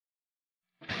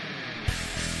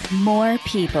More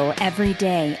people every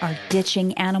day are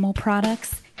ditching animal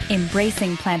products,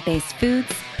 embracing plant-based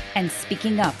foods, and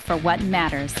speaking up for what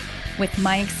matters. With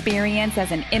my experience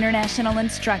as an international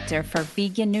instructor for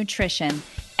vegan nutrition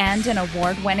and an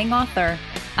award-winning author,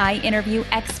 I interview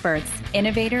experts,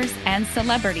 innovators, and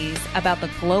celebrities about the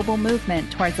global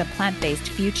movement towards a plant-based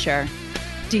future.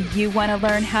 Do you want to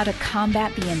learn how to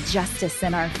combat the injustice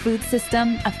in our food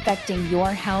system affecting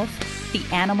your health, the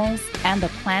animals, and the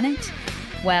planet?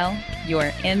 Well,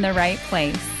 you're in the right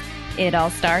place. It all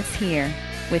starts here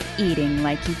with Eating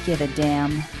Like You Give a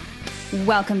Damn.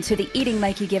 Welcome to the Eating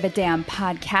Like You Give a Damn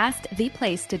podcast, the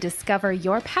place to discover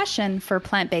your passion for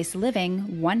plant-based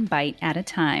living one bite at a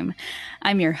time.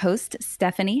 I'm your host,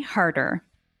 Stephanie Harder.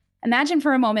 Imagine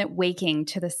for a moment waking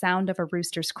to the sound of a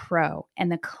rooster's crow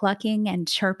and the clucking and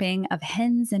chirping of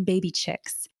hens and baby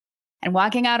chicks, and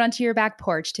walking out onto your back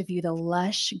porch to view the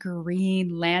lush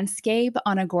green landscape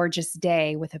on a gorgeous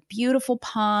day with a beautiful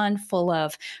pond full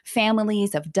of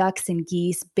families of ducks and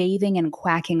geese bathing and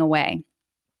quacking away.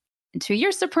 And to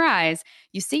your surprise,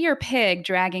 you see your pig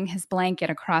dragging his blanket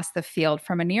across the field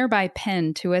from a nearby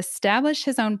pen to establish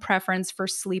his own preference for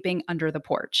sleeping under the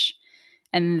porch.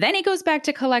 And then he goes back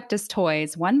to collect his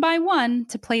toys one by one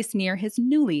to place near his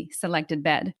newly selected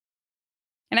bed.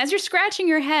 And as you're scratching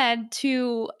your head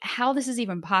to how this is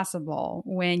even possible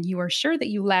when you are sure that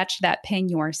you latched that pin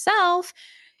yourself,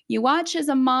 you watch as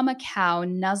a mama cow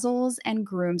nuzzles and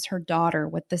grooms her daughter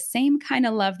with the same kind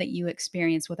of love that you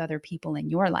experience with other people in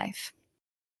your life.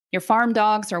 Your farm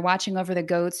dogs are watching over the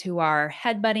goats who are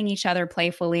headbutting each other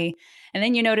playfully, and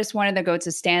then you notice one of the goats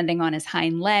is standing on his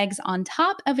hind legs on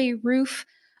top of a roof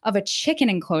of a chicken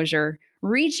enclosure,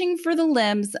 reaching for the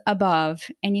limbs above,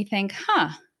 and you think,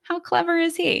 how clever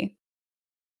is he?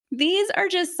 These are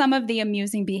just some of the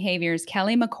amusing behaviors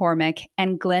Kelly McCormick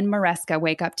and Glenn Maresca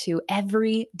wake up to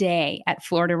every day at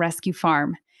Florida Rescue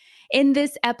Farm. In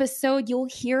this episode, you'll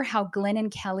hear how Glenn and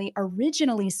Kelly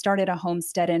originally started a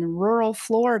homestead in rural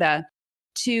Florida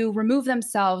to remove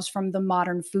themselves from the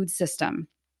modern food system.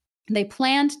 They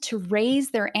planned to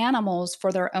raise their animals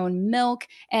for their own milk,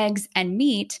 eggs, and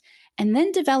meat, and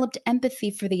then developed empathy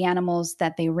for the animals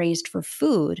that they raised for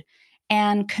food,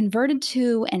 and converted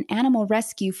to an animal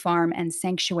rescue farm and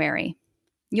sanctuary.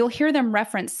 You'll hear them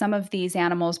reference some of these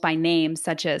animals by name,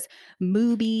 such as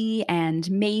Mooby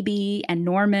and Maybe and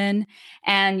Norman,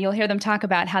 and you'll hear them talk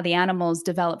about how the animals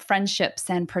develop friendships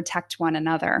and protect one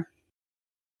another.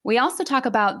 We also talk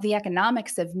about the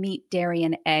economics of meat, dairy,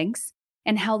 and eggs,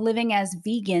 and how living as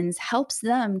vegans helps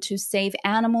them to save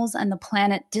animals and the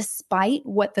planet despite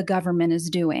what the government is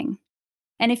doing.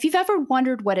 And if you've ever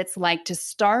wondered what it's like to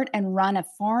start and run a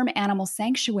farm animal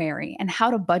sanctuary and how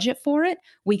to budget for it,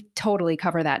 we totally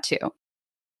cover that too.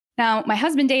 Now, my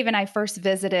husband Dave and I first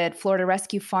visited Florida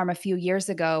Rescue Farm a few years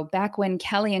ago, back when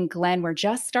Kelly and Glenn were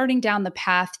just starting down the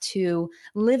path to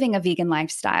living a vegan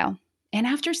lifestyle. And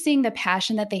after seeing the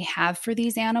passion that they have for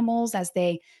these animals as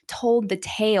they told the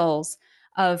tales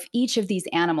of each of these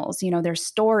animals, their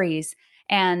stories,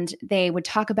 and they would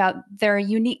talk about their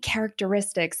unique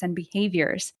characteristics and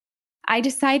behaviors, I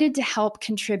decided to help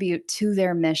contribute to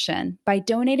their mission by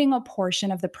donating a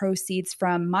portion of the proceeds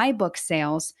from my book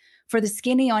sales for the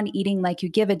Skinny on Eating Like You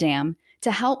Give a Damn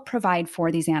to help provide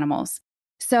for these animals.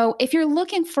 So if you're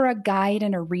looking for a guide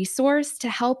and a resource to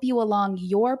help you along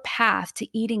your path to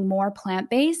eating more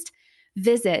plant-based,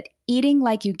 visit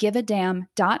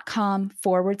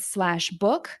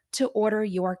eatinglikeyougivadamn.com/book to order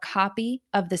your copy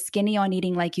of the Skinny on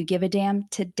Eating Like You Give a Damn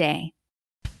today.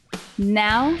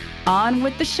 Now, on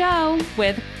with the show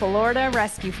with Florida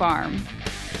Rescue Farm.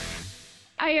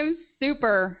 I am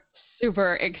super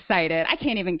excited. I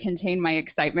can't even contain my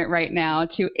excitement right now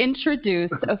to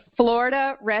introduce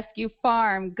Florida Rescue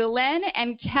Farm. Glenn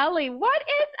and Kelly, what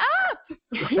is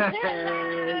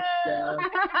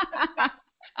up?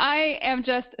 I am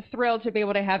just thrilled to be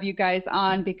able to have you guys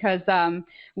on because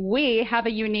we have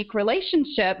a unique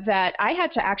relationship that I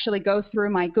had to actually go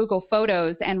through my Google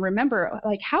Photos and remember,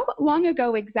 how long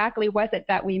ago exactly was it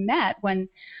that we met when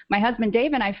my husband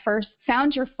Dave and I first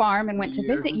found your farm and went to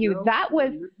visit you? That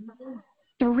was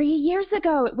 3 years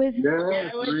ago. It was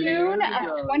June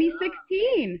of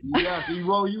 2016. Yes,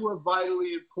 well, you were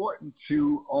vitally important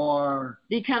to our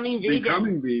becoming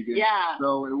vegan. Yeah.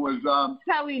 So it was.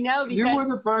 That's how we know. Because you were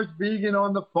the first vegan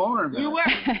on the farm. You were.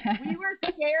 We were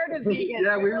scared of vegans.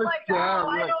 Yeah, we were like, scared.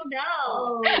 I don't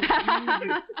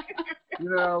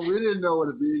know. We didn't know what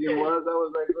a vegan was. I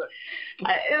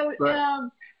was like,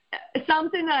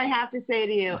 something that I have to say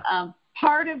to you.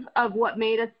 Part of what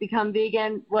made us become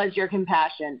vegan was your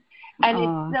compassion. And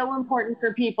it's so important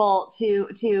for people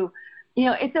to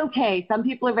it's okay. Some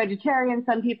people are vegetarian,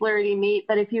 some people are eating meat,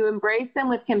 but if you embrace them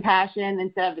with compassion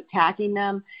instead of attacking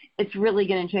them, it's really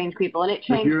going to change people. And it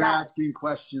changes. If you're asking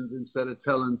questions instead of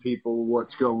telling people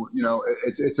what's going,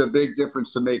 it's a big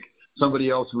difference to make somebody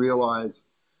else realize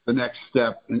the next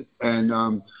step.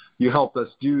 And you helped us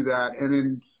do that. And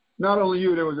then not only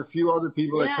you, there was a few other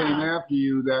people that came after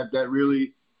you that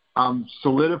really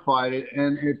solidified it.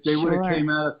 And if they would have came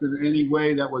at us in any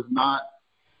way that was not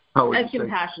as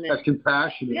compassionate,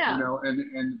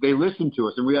 and they listened to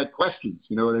us, and we had questions,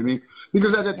 you know what I mean?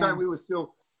 Because at that time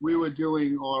we were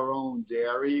doing our own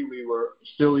dairy, we were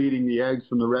still eating the eggs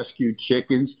from the rescued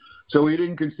chickens, so we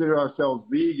didn't consider ourselves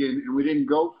vegan, and we didn't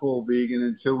go full vegan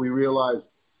until we realized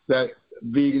that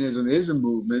veganism is a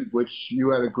movement, which you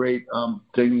had a great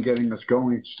thing in getting us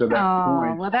going to that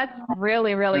point. Well, that's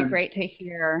really, really great to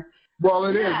hear. Well,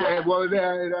 it is. Well, it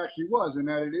actually was, and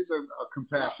that it is a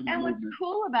compassionate movement. And what's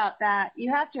cool about that,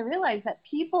 you have to realize that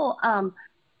people,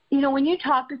 when you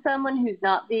talk to someone who's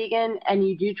not vegan and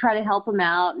you do try to help them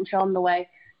out and show them the way,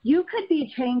 you could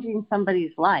be changing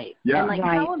somebody's life. Yeah. And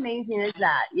how amazing is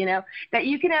that? That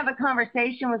you can have a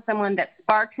conversation with someone that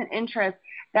sparks an interest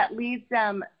that leads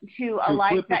them to a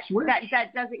life that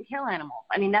doesn't kill animals.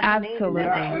 I mean, that's absolutely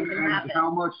amazing. And how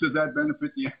much does that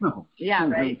benefit the animals? Yeah,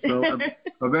 right. So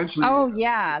eventually. Oh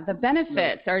yeah, the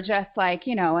benefits are just like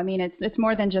it's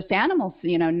more than just animals.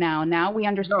 Now we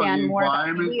understand more about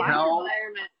the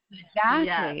environment.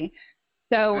 Exactly. Yeah.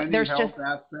 So and there's just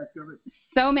aspect of it.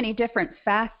 So many different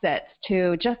facets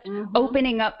to just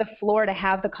opening up the floor to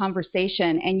have the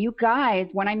conversation. And you guys,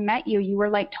 when I met you, you were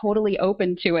like totally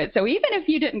open to it. So even if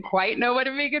you didn't quite know what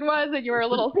a vegan was and you were a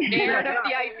little scared of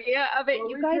the idea of it,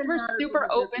 you guys were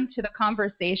super open to the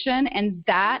conversation. And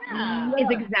that is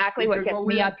exactly what gets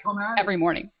me up every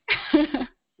morning.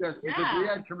 Yes, because we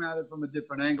had come at it from a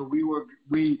different angle.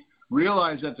 We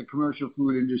realized that the commercial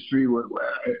food industry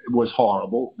was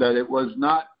horrible, that it was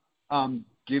not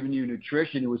giving you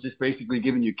nutrition. It was just basically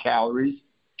giving you calories.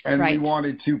 And we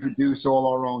wanted to produce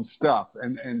all our own stuff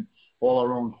and all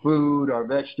our own food, our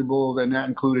vegetables, and that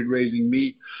included raising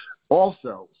meat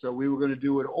also. So we were going to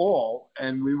do it all,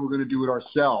 and we were going to do it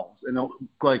ourselves. And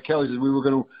like Kelly said, we were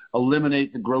going to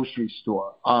eliminate the grocery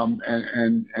store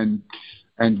and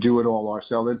do it all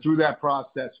ourselves. And through that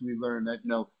process, we learned that,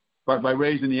 but by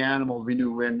raising the animals, we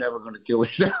knew we were never going to kill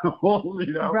these animals,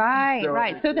 Right,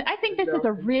 right. So I think this is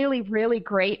a really, really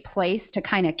great place to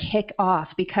kind of kick off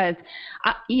because,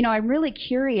 I'm really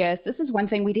curious. This is one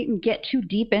thing we didn't get too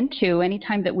deep into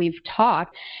anytime that we've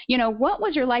talked. What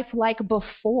was your life like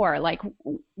before? Like,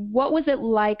 what was it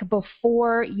like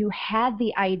before you had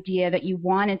the idea that you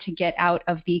wanted to get out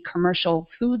of the commercial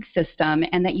food system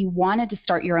and that you wanted to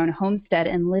start your own homestead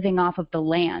and living off of the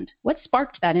land? What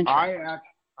sparked that interest?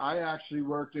 I actually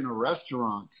worked in a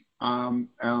restaurant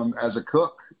as a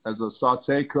cook, as a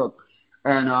sauté cook.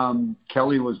 And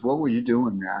Kelly what were you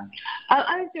doing, man?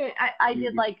 I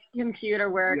did like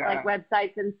computer work, like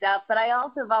websites and stuff, but I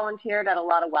also volunteered at a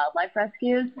lot of wildlife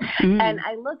rescues. And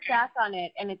I look back on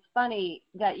it, and it's funny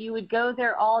that you would go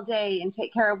there all day and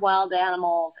take care of wild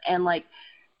animals and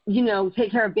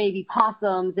take care of baby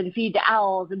possums and feed the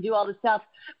owls and do all this stuff,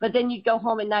 but then you'd go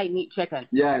home at night and eat chicken.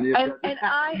 Yeah. And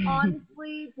I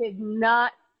honestly did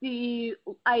not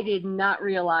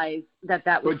realize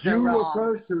that was so wrong. But you were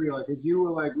first to realize it. You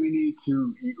were like, we need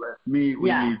to eat less meat.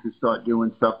 We need to start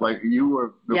doing stuff like you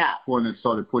were the one that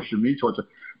started pushing me towards it.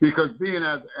 Because being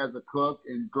as a cook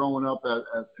and growing up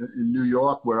in New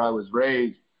York where I was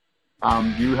raised,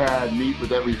 you had meat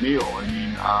with every meal. I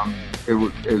mean, it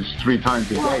was 3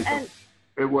 times a day. So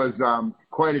it was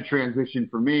quite a transition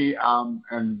for me.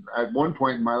 And at one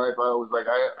point in my life, I was like,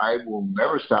 I will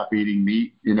never stop eating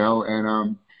meat,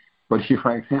 but here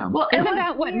I am. Well, isn't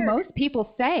that what most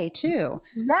people say too?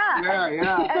 Yeah.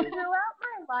 And throughout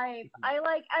my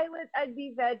life, I'd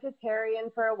be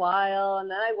vegetarian for a while, and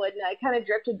then I wouldn't. I kind of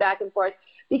drifted back and forth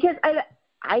because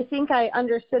I think I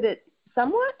understood it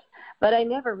somewhat, but I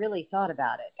never really thought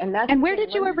about it. And where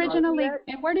did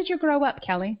you grow up,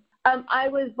 Kelly? I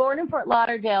was born in Fort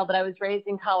Lauderdale, but I was raised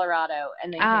in Colorado,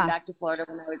 and then came back to Florida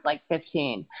when I was like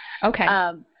 15. Okay.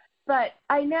 But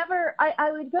I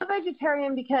would go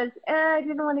vegetarian because I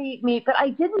didn't want to eat meat, but I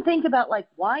didn't think about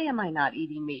why am I not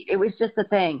eating meat? It was just a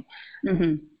thing.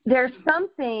 Mm-hmm. There's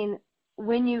something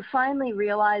when you finally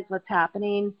realize what's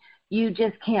happening, you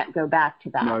just can't go back to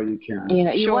that. No, you can't.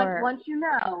 Once you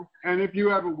know. And if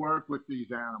you ever work with these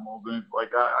animals, and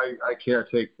I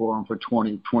caretake for them for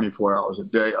 24 hours a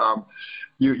day,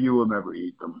 you will never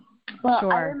eat them.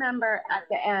 Well, I remember at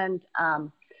the end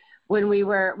when we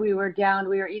were down,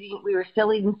 we were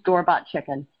still eating store-bought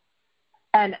chicken,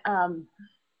 and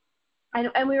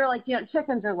And we were like,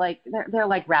 chickens are like, they're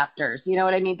like raptors. You know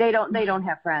what I mean? They don't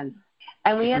have friends.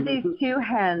 And we had these two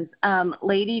hens,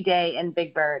 Lady Day and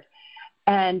Big Bird,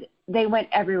 and they went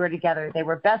everywhere together. They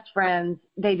were best friends.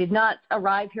 They did not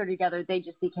arrive here together. They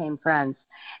just became friends.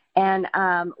 And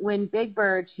when Big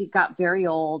Bird, she got very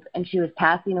old and she was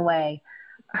passing away,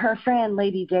 her friend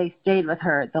Lady Day stayed with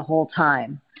her the whole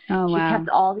time. Oh, wow. She kept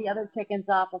all the other chickens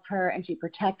off of her, and she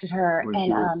protected her. When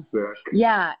she was sick.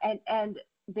 Yeah, and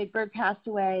Big Bird passed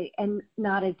away, and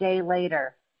not a day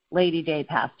later, Lady Day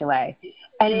passed away.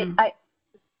 And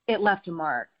it left a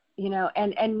mark.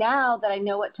 And now that I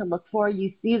know what to look for,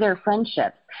 you see their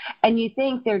friendships, and you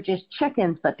think they're just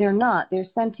chickens, but they're not. They're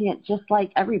sentient just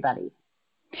like everybody.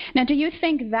 Now, do you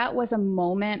think that was a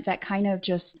moment that kind of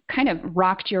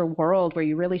rocked your world, where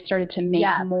you really started to make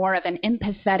more of an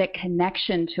empathetic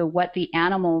connection to what the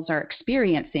animals are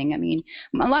experiencing? I mean,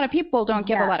 a lot of people don't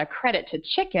give a lot of credit to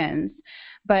chickens,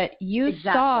 but you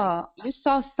saw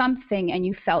something and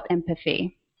you felt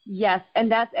empathy. Yes,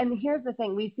 and here's the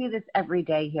thing: we see this every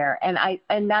day here, and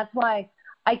that's why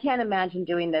I can't imagine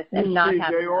doing this and not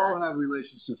having. They all have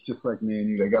relationships just like me and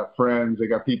you. They got friends. They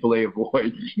got people they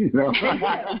avoid. Yeah.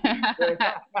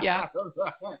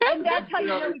 And that's how you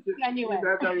know it's genuine.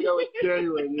 That's how you know it's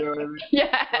genuine. You know what I mean?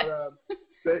 Yeah.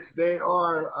 But, they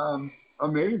are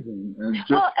amazing. And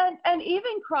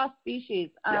even cross species.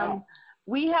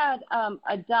 We had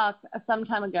a duck some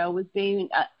time ago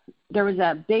there was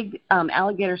a big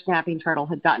alligator snapping turtle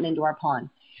had gotten into our pond,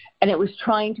 and it was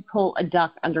trying to pull a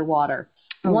duck underwater.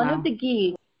 One of the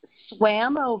geese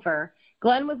swam over.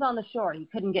 Glenn was on the shore. He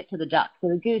couldn't get to the duck. So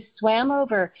the goose swam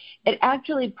over. It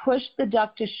actually pushed the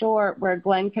duck to shore where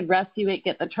Glenn could rescue it,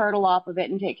 get the turtle off of it,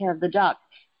 and take care of the duck.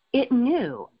 It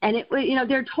knew. And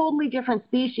they're totally different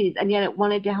species, and yet it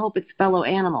wanted to help its fellow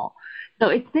animal. So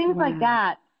it's things like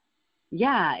that.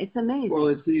 Yeah, it's amazing. Well,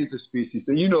 it's the interspecies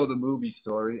thing. You know the movie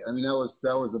story. I mean, that was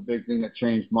a big thing that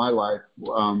changed my life.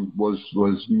 Was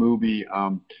movie.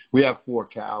 We have 4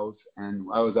 cows, and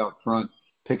I was out front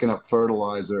picking up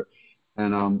fertilizer.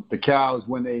 And the cows,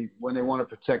 when they want to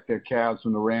protect their calves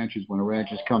from the ranchers, when the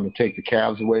ranchers come to take the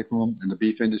calves away from them in the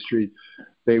beef industry,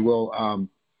 they will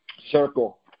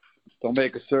circle. They'll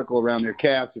make a circle around their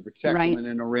calves to protect them, and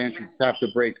then the ranchers have to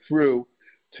break through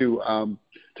to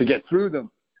get through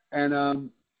them. And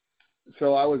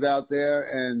so I was out there,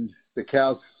 and the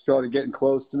cows started getting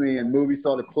close to me, and Movie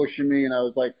started pushing me, and I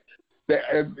was like,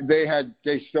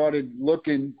 they started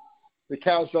looking, the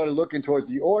cows started looking towards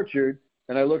the orchard,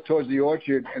 and I looked towards the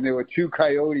orchard, and there were 2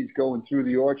 coyotes going through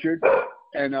the orchard,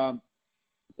 and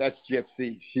that's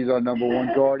Gypsy. She's our number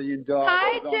 1 guardian dog.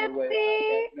 Hi,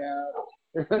 Gypsy.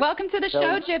 Welcome to the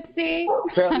show, Gypsy.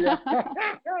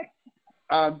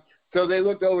 So they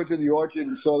looked over to the orchard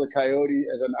and saw the coyote,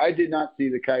 and I did not see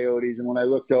the coyotes. And when I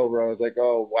looked over, I was like,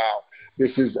 "Oh wow,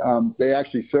 this is." They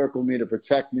actually circled me to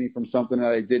protect me from something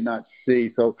that I did not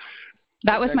see. So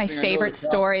that was my favorite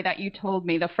story that you told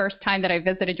me the first time that I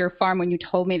visited your farm. When you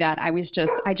told me that, I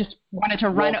just wanted to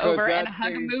run over and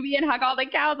hug Movie and hug all the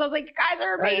cows. I was like, "You guys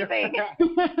are amazing."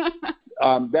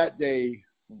 That day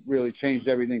really changed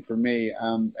everything for me.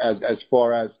 As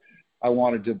far as I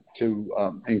wanted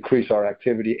to increase our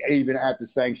activity, even at the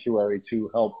sanctuary,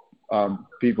 to help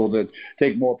people to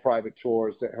take more private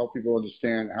tours, to help people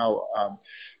understand how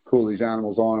cool these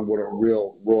animals are and what a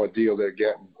real raw deal they're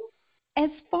getting. As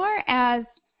far as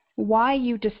why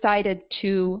you decided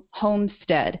to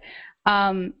homestead,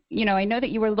 I know that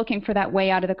you were looking for that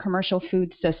way out of the commercial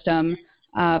food system.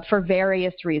 For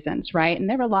various reasons, right? And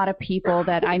there are a lot of people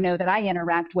that I know that I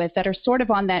interact with that are sort of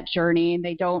on that journey, and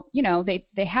they don't,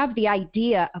 they have the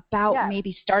idea about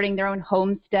maybe starting their own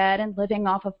homestead and living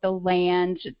off of the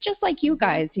land, just like you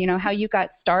guys, how you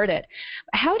got started.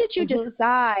 How did you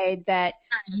decide that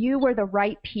you were the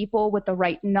right people with the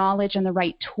right knowledge and the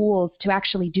right tools to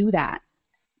actually do that?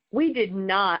 We did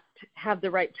not have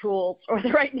the right tools or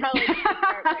the right knowledge to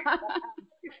start like that.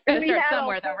 We had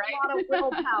somewhere, though, right? A lot of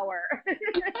willpower.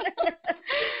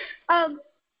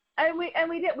 And we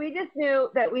just knew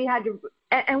that we had to,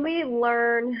 and we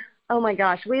learn. Oh my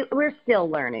gosh, we're still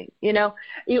learning. You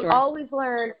always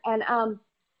learn, and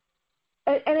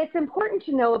it's important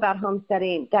to know about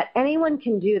homesteading that anyone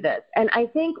can do this. And I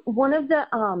think one of the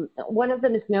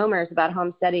misnomers about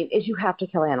homesteading is you have to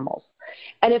kill animals.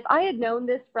 And if I had known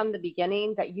this from the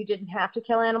beginning, that you didn't have to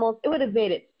kill animals, it would have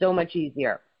made it so much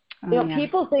easier.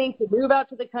 People think to move out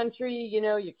to the country,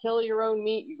 you kill your own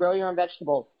meat, you grow your own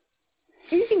vegetables.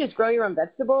 You can just grow your own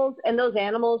vegetables, and those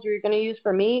animals you're going to use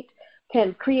for meat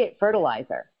can create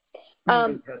fertilizer.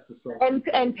 And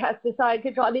pesticide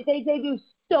control. I mean, they do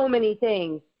so many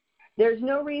things there's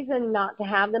no reason not to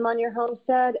have them on your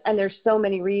homestead, and there's so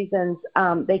many reasons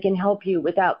they can help you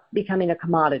without becoming a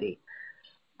commodity.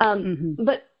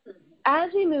 But as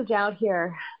we moved out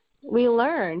here, we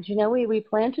learned, we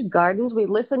planted gardens. We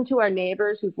listened to our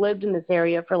neighbors who've lived in this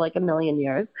area for like 1 million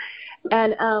years,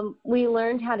 and we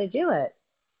learned how to do it.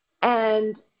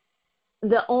 And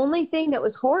the only thing that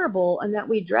was horrible and that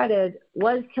we dreaded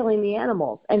was killing the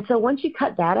animals. And so once you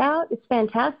cut that out, it's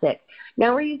fantastic.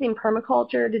 Now we're using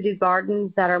permaculture to do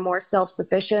gardens that are more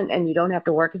self-sufficient and you don't have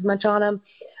to work as much on them.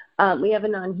 We have a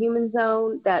non-human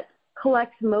zone that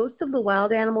collects most of the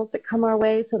wild animals that come our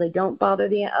way so they don't bother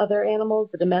the other animals,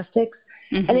 the domestics.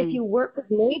 And if you work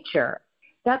with nature,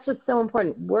 that's what's so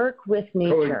important. Work with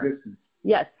nature.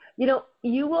 Yes.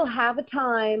 You will have a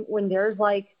time when there's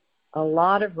like a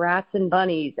lot of rats and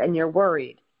bunnies and you're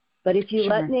worried. But if you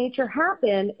let nature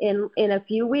happen, in a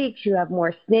few weeks you have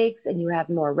more snakes and you have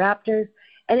more raptors,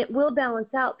 and it will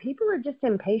balance out. People are just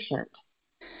impatient.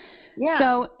 Yeah.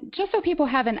 So just so people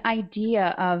have an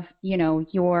idea of, your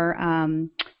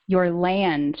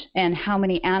land and how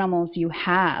many animals you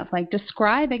have, like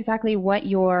describe exactly what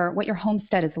your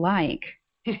homestead is like.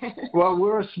 Well,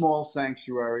 we're a small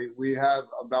sanctuary. We have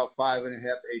about 5.5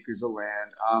 acres of land.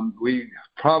 We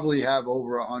probably have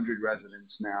over 100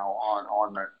 residents now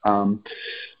on it.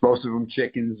 Most of them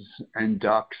chickens and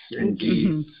ducks and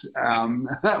geese.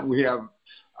 We have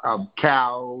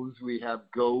cows. We have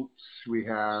goats. We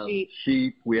have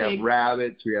sheep. We have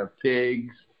rabbits. We have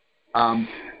pigs.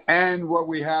 And what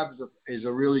we have is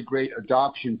a really great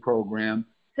adoption program.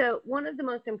 So one of the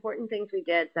most important things we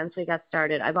did since we got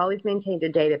started, I've always maintained a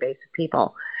database of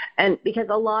people. And because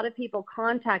a lot of people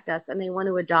contact us and they want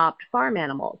to adopt farm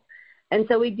animals. And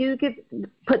so we do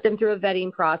put them through a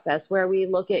vetting process where we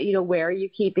look at, where are you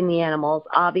keeping the animals?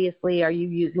 Obviously, are you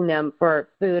using them for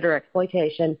food or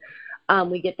exploitation?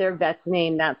 We get their vet's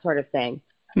name, that sort of thing.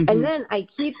 And then I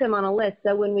keep them on a list.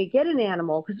 So when we get an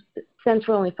animal, because since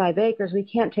we're only 5 acres, we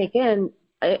can't take in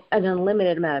an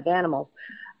unlimited amount of animals.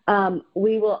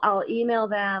 I'll email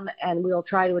them and we'll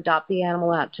try to adopt the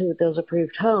animal out to those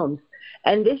approved homes.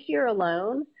 And this year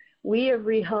alone, we have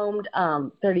rehomed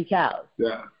 30 cows.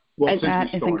 Yeah. Well,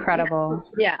 that is incredible.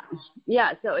 Yeah.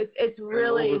 So it's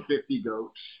really over 50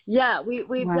 goats. Yeah, we've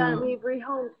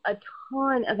rehomed a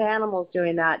ton of animals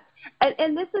doing that.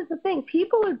 And this is the thing.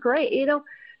 People are great.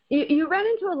 You run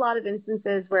into a lot of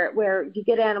instances where you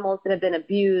get animals that have been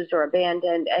abused or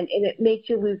abandoned, and it makes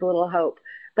you lose a little hope.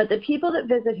 But the people that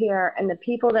visit here and the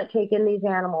people that take in these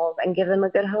animals and give them a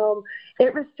good home,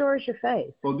 it restores your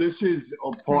faith. Well, this is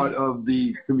a part of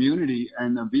the community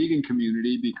and the vegan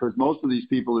community, because most of these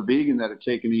people are vegan that are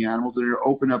taking the animals and are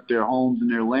opening up their homes and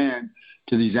their land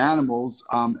to these animals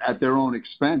at their own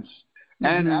expense.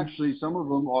 And actually, some of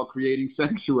them are creating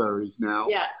sanctuaries now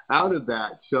out of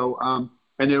that. So,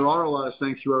 and there are a lot of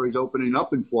sanctuaries opening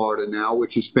up in Florida now,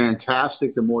 which is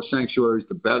fantastic. The more sanctuaries,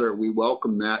 the better. We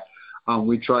welcome that.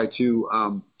 We try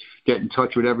to get in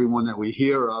touch with everyone that we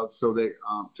hear of, so they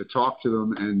to talk to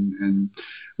them and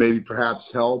maybe perhaps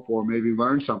help or maybe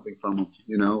learn something from them.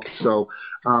 So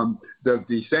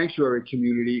the sanctuary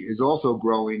community is also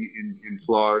growing in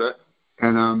Florida,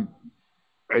 and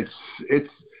it's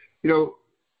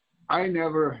I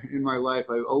never in my life,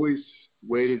 I've always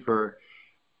waited for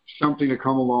something to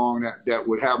come along that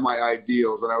would have my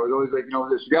ideals, and I was always like,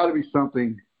 there's got to be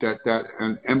something that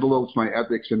envelopes my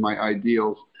ethics and my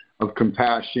ideals of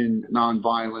compassion,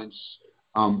 nonviolence,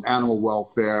 animal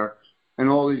welfare, and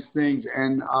all these things.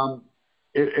 And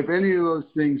if any of those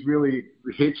things really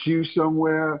hit you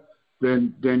somewhere,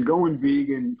 then going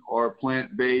vegan or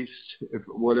plant-based, if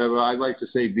whatever. I like to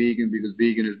say vegan because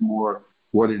vegan is more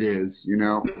what it is.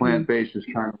 Plant-based is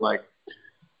kind of like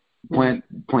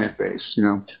plant-based.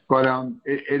 But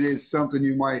it is something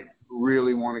you might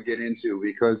really want to get into,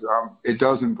 because it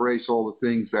does embrace all the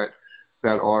things that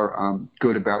are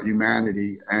good about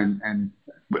humanity, and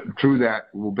through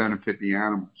that will benefit the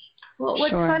animals. Well,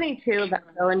 what's funny too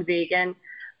about going vegan,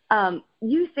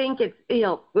 you think it's,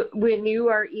 when you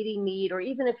are eating meat, or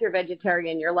even if you're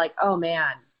vegetarian, you're like, oh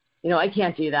man, I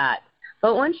can't do that.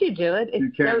 But once you do it,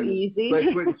 it's so easy.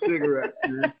 Like quitting cigarettes.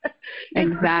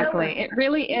 Exactly. It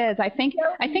really is. I think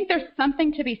there's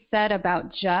something to be said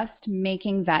about just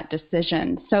making that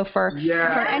decision. So for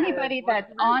anybody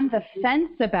that's on the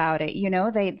fence about it,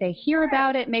 they hear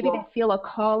about it, maybe they feel a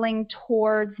calling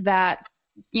towards that,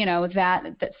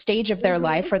 that stage of their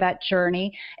life or that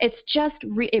journey. It's just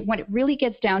what it really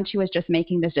gets down to is just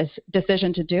making this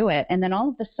decision to do it. And then all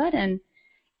of a sudden,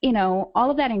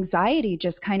 all of that anxiety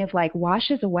just kind of like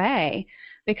washes away,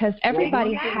 because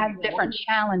everybody has different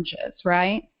challenges,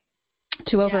 right?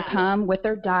 to overcome with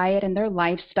their diet and their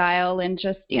lifestyle and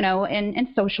just, in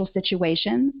social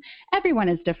situations. Everyone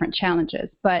has different challenges,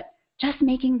 but just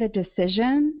making the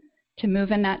decision to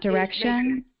move in that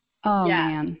direction,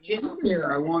 man. Yeah,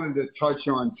 I wanted to touch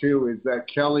on, too, is that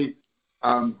Kelly,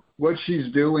 what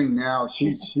she's doing now,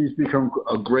 she's become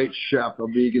a great chef, a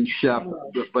vegan chef,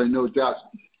 by no doubt.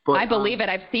 But, I believe it.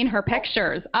 I've seen her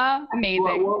pictures.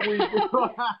 Amazing.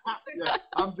 Yeah,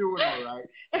 I'm doing all right.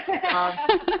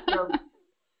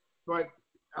 But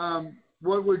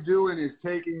what we're doing is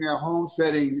taking their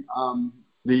homesteading,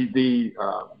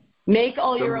 make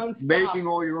all your own stuff. Making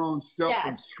all your own stuff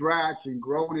from scratch and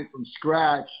growing it from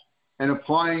scratch and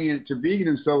applying it to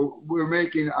veganism. So we're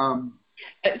making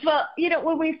well,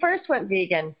 when we first went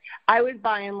vegan, I was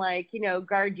buying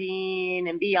Gardein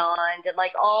and Beyond and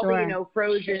all the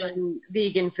frozen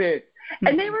vegan foods,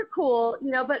 and they were cool,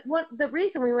 but the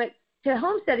reason we went to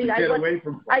homesteading, I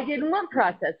didn't want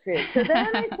processed food. So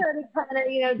then I started kind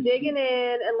of digging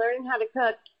in and learning how to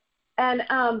cook, and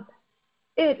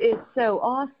it is so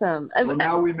awesome. Well,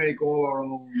 now we make all our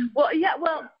own. Well, yeah.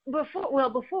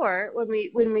 Before when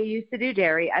we used to do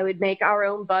dairy, I would make our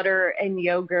own butter and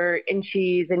yogurt and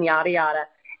cheese and yada yada.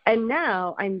 And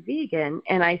now I'm vegan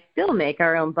and I still make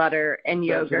our own butter and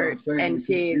yogurt and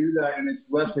cheese. You do that and it's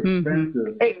less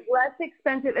expensive. It's less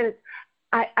expensive, and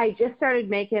I just started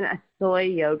making a soy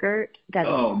yogurt. That's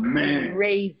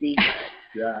crazy.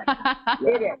 Yeah.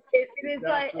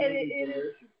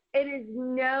 It is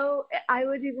I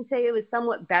would even say it was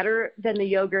somewhat better than the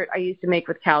yogurt I used to make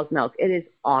with cow's milk. It is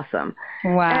awesome.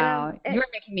 Wow. You're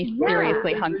making me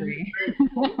seriously hungry.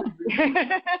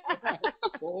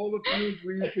 All the foods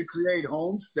we used to create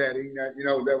homesteading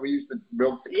that we used to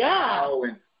milk the cow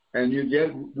and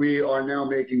we are now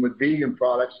making with vegan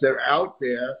products. They're out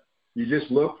there. You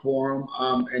just look for them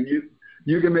and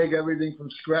you can make everything from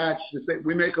scratch.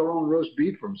 We make our own roast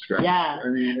beef from scratch. Yeah. I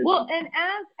mean, and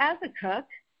as a cook,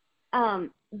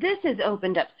 this has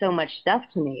opened up so much stuff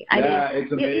to me.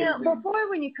 It's amazing. Before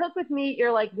when you cook with meat,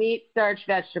 you're like meat, starch,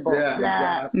 vegetables. Yeah,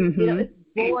 exactly. It's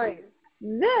boring.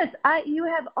 You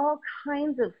have all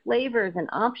kinds of flavors and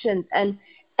options, and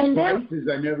spices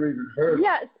I never even heard.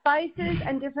 Yeah, spices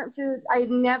and different foods I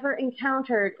never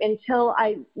encountered until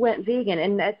I went vegan,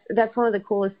 and that's one of the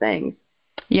coolest things.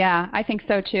 Yeah, I think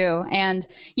so too. And,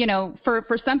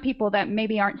 for some people that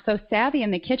maybe aren't so savvy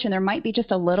in the kitchen, there might be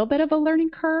just a little bit of a learning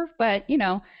curve. But,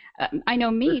 I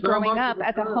know me growing up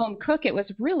as a home cook, it was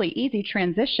really easy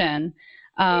transition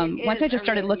once I just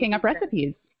started looking up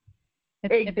recipes.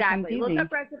 Exactly. Look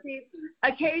up recipes.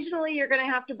 Occasionally you're going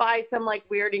to have to buy some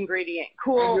weird ingredient.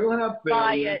 Cool.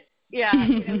 Buy it. Yeah.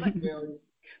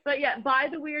 But buy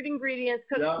the weird ingredients,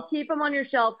 keep them on your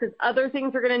shelf because other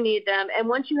things are going to need them. And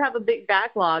once you have a big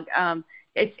backlog,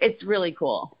 it's really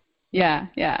cool. Yeah,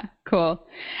 cool.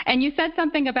 And you said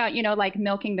something about,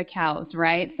 milking the cows,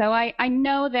 right? So I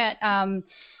know that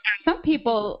some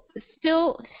people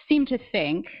still seem to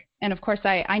think, and of course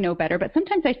I know better, but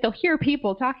sometimes I still hear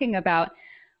people talking about,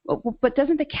 but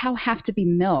doesn't the cow have to be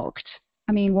milked?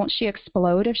 I mean, won't she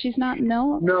explode if she's not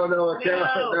milked? No, a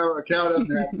cow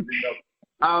doesn't have to be milked.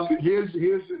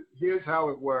 Here's how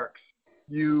it works.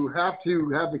 You have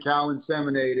to have the cow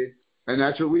inseminated, and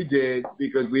that's what we did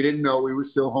because we didn't know we were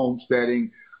still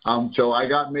homesteading. So I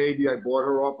bought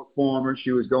her off a farmer.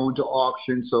 She was going to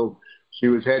auction, so she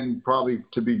was heading probably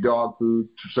to be dog food.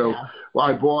 So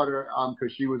I bought her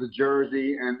because she was a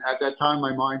Jersey, and at that time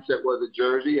my mindset was a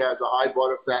Jersey has a high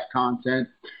butter fat content,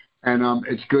 and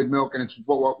it's good milk, and it's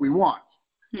what we want.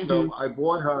 Mm-hmm. So I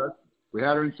bought her. We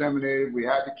had her inseminated. We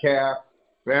had the calf.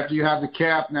 After you have the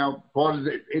calf, now part of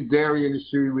the dairy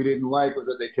industry we didn't like was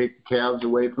that they take the calves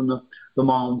away from the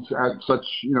moms at such,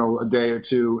 a day or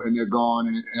two, and they're gone,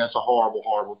 and that's a horrible,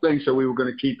 horrible thing. So we were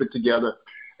going to keep it together,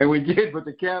 and we did. But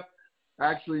the calf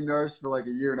actually nursed for a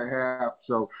year and a half.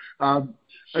 So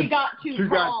she got too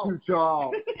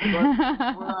tall.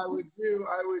 But what I would do,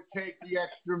 I would take the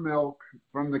extra milk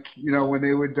from the, when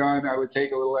they were done, I would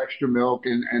take a little extra milk,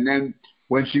 and then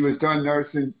when she was done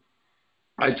nursing,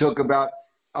 I took about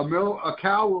a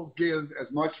cow will give as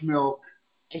much milk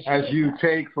as you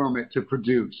take from it to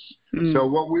produce. Mm. So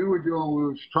what we were doing, we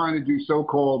was trying to do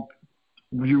so-called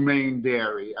humane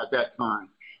dairy at that time.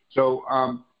 So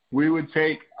I would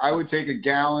take a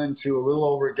gallon to a little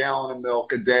over a gallon of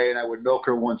milk a day, and I would milk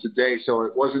her once a day, so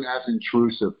it wasn't as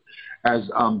intrusive as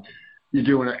you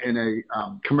do in a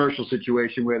commercial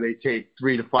situation where they take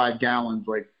 3 to 5 gallons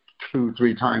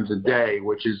 2-3 times a day,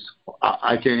 which is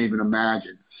I can't even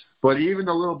imagine. But even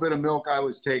the little bit of milk I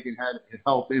was taking had a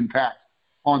health impact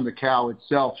on the cow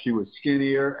itself. She was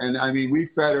skinnier, and I mean, we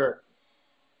fed her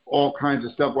all kinds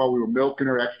of stuff while we were milking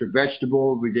her, extra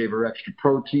vegetables. We gave her extra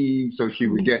protein so she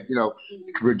would get,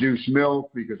 reduced milk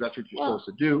because that's what you're supposed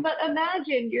to do. But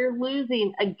imagine you're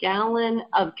losing a gallon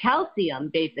of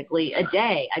calcium basically a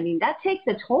day. I mean, that takes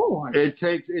a toll on it.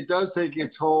 It does take a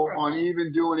toll on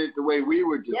even doing it the way we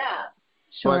would do it. Yeah.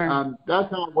 Sure. But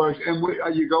that's how it works. And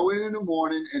you go in the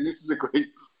morning, and this is a great.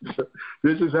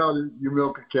 This is how you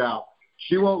milk a cow.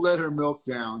 She won't let her milk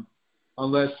down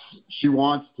unless she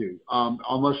wants to.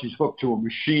 Unless she's hooked to a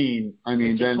machine. I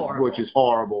mean, which is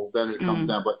horrible. Then it comes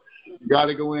down. But you got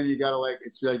to go in. You got to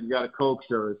it's like you got to coax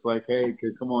her. It's like, hey,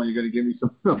 kid, come on, you got to give me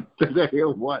some milk today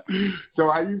or what? So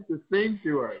I used to sing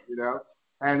to her,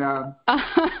 And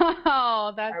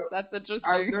oh, that's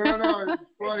interesting. No, it's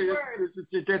funny.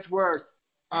 It gets worse.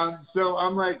 So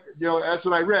I'm like, that's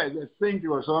what I read. Sing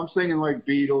to her. So I'm singing like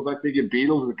Beatles. I figured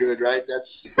Beatles are good, right?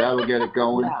 That'll get it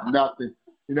going. Nothing.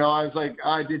 I was like,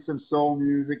 I did some soul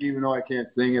music, even though I can't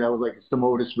sing it. I was like some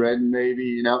Otis Redding,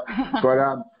 maybe,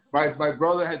 But my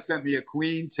brother had sent me a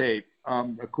Queen tape,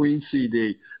 a Queen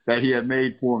CD that he had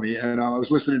made for me, and I was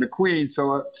listening to Queen.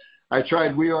 So I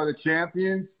tried "We Are the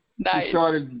Champions." Nice. He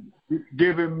started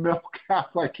giving milk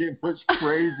out like it was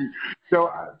crazy. So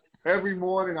every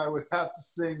morning I would have to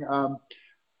sing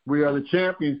 "We Are the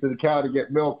Champions" to the cow to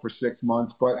get milk for 6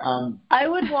 months. But I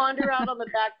would wander out on the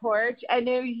back porch and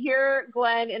you hear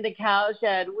Glenn in the cow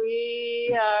shed.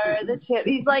 "We are the champions."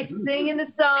 He's like singing the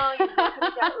song. It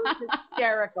was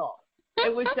hysterical.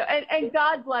 It was so, and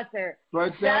God bless her.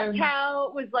 But then, that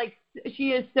cow was like,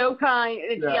 she is so kind,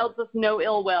 and she helps us no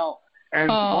ill will. And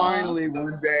finally,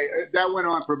 one day, that went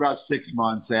on for about 6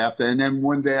 months after. And then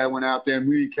one day I went out there, and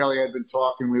me and Kelly had been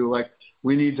talking. We were like,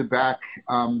 we need to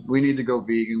go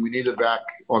vegan. We need to back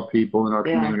our people in our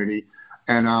community.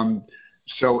 And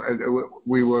so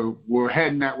we're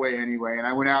heading that way anyway. And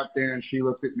I went out there, and she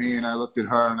looked at me, and I looked at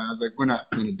her, and I was like, we're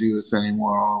not going to do this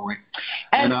anymore, are we?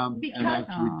 And that's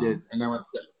what we did. And then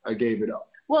I gave it up.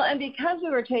 Well, and because we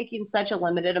were taking such a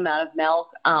limited amount of milk,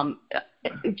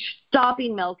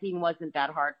 stopping milking wasn't that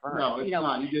hard for her. No, it's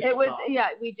not.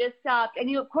 We just stopped.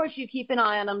 And of course you keep an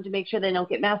eye on them to make sure they don't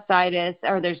get mastitis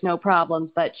or there's no problems.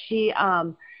 But she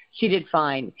did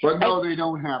fine. But no, they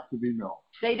don't have to be milked.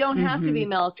 They don't have to be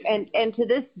milked. And to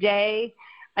this day,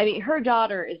 I mean, her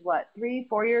daughter is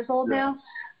 3-4 years old now?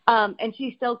 And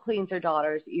she still cleans her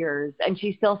daughter's ears, and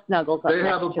she still snuggles up They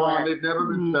have a bond. They've never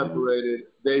been separated.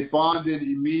 They bonded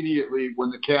immediately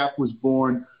when the calf was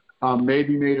born.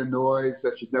 Maybe made a noise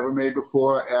that she'd never made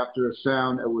before. After a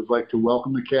sound, it was like to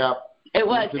welcome the calf. It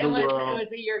was a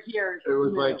 "you're here." It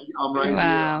was like, I'm right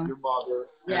here, your mother.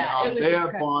 Yeah, and they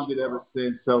have bonded ever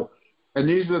since. So, and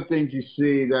these are the things you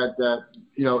see that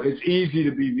it's easy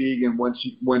to be vegan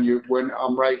when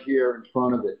I'm right here in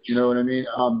front of it. You know what I mean?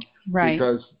 Right.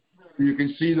 Because you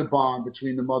can see the bond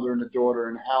between the mother and the daughter,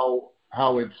 and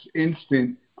how it's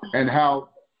instant, and how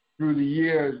through the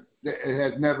years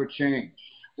it has never changed.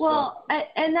 Well,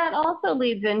 and that also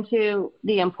leads into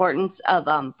the importance of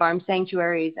farm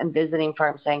sanctuaries and visiting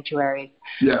farm sanctuaries.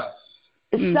 Yeah.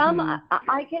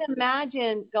 I can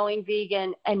imagine going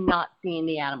vegan and not seeing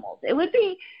the animals.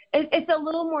 It's a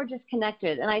little more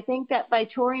disconnected. And I think that by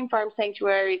touring farm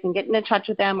sanctuaries and getting in touch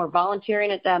with them or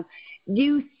volunteering at them,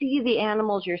 you see the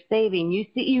animals you're saving.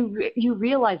 You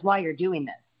realize why you're doing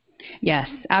this. Yes,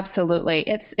 absolutely.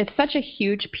 It's such a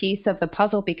huge piece of the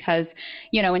puzzle because,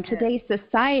 in today's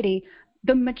society,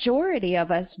 the majority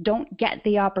of us don't get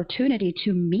the opportunity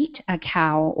to meet a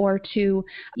cow or to,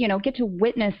 get to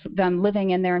witness them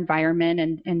living in their environment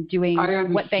and doing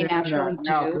what they naturally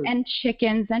do. And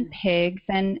chickens and pigs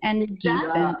and geese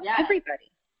and everybody.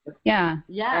 Yeah.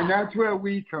 And that's where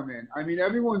we come in. I mean,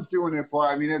 everyone's doing their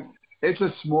part. I mean, it's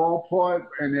a small part,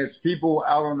 and there's people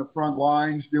out on the front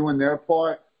lines doing their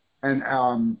part. And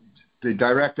the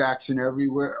direct action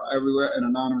everywhere, and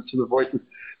Anonymous to the Voices.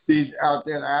 These out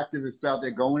there activists out there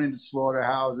going into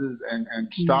slaughterhouses and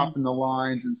stopping the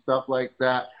lines and stuff like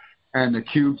that, and the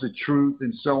cubes of truth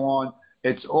and so on.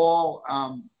 It's all,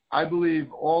 I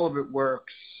believe, all of it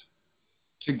works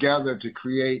together to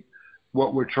create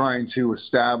what we're trying to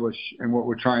establish and what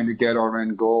we're trying to get our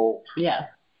end goal. Yeah.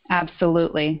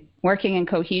 Absolutely. Working in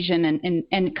cohesion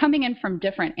and coming in from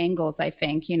different angles, I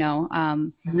think, Yes,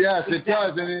 it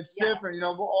does. And it's different.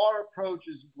 Our approach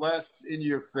is less in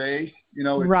your face. It's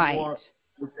more,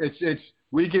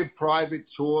 we give private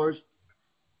tours.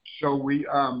 So we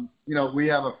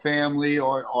have a family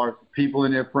or people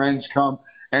and their friends come.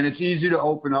 And it's easy to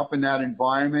open up in that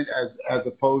environment as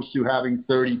opposed to having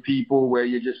 30 people where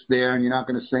you're just there and you're not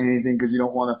going to say anything because you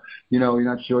don't want to, you're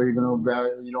not sure you're going to know about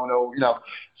it. You don't know,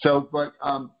 So, but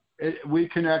we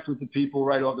connect with the people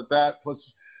right off the bat. Plus,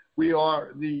 we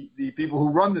are the people who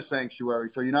run the sanctuary.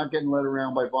 So you're not getting led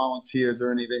around by volunteers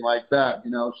or anything like that,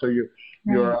 you know. So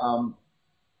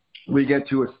we get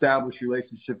to establish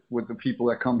relationships with the people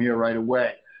that come here right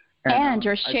away. And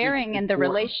you're sharing in the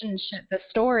relationship, the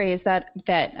stories that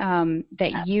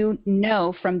you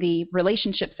know from the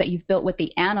relationships that you've built with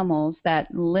the animals that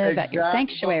live at your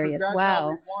sanctuary as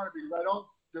well.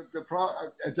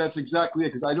 That's exactly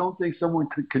it, because I don't think someone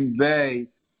could convey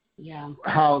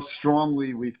how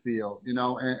strongly we feel, you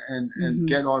know, and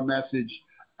get our message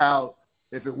out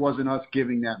if it wasn't us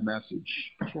giving that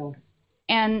message. Sure.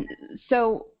 And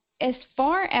so as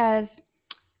far as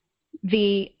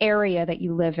the area that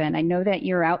you live in, I know that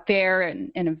you're out there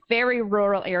in a very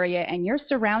rural area, and you're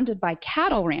surrounded by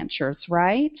cattle ranchers,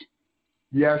 right?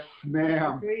 Yes,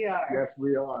 ma'am. We are. Yes,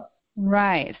 we are.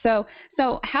 Right. So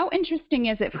how interesting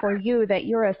is it for you that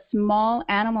you're a small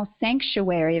animal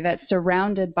sanctuary that's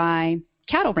surrounded by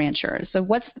cattle ranchers? So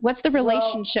what's the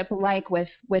relationship like with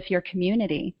your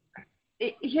community?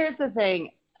 Here's the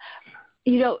thing.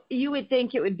 You know, you would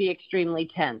think it would be extremely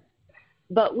tense,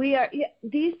 but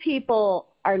these people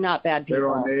are not bad people.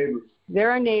 They're our neighbors.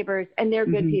 They're our neighbors, and they're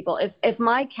good people. If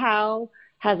my cow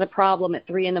has a problem at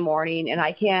 3 a.m. and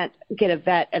I can't get a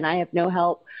vet and I have no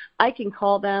help, I can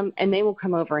call them and they will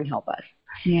come over and help us.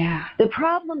 Yeah. The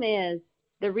problem is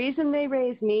the reason they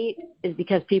raise meat is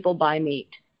because people buy meat.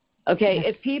 Okay,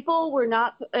 Yes. If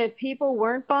people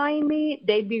weren't buying meat,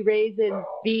 they'd be raising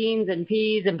beans and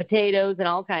peas and potatoes and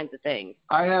all kinds of things.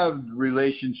 I have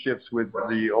relationships with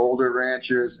the older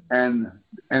ranchers and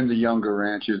the younger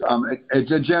ranchers.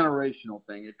 It's a generational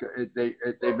thing.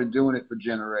 They've been doing it for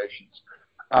generations.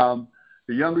 The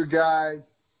younger guys,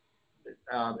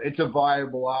 it's a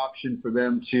viable option for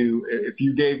them to, if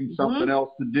you gave them something else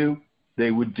to do,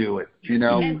 they would do it, you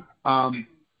know.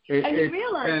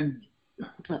 And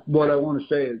what I want to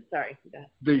say is, sorry,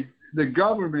 the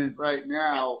government right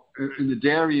now in the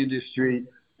dairy industry,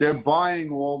 they're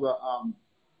buying all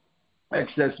the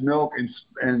excess milk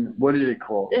and what do they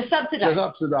call it? They're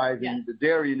subsidizing the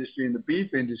dairy industry and the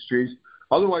beef industries.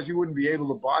 Otherwise, you wouldn't be able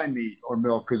to buy meat or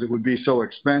milk because it would be so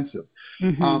expensive.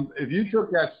 If you took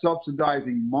that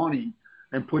subsidizing money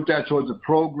and put that towards a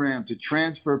program to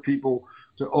transfer people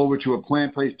over to a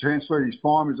plant-based, transfer these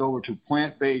farmers over to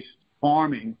plant-based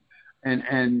farming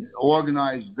and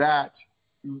organize that,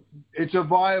 it's a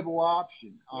viable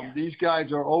option. These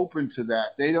guys are open to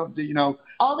that. They don't, you know.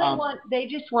 They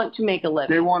just want to make a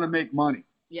living. They want to make money.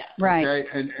 Yeah. Right. Okay?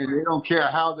 And they don't care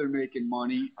how they're making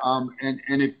money.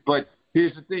 But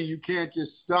here's the thing, you can't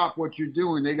just stop what you're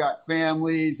doing. They got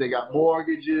families, they got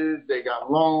mortgages, they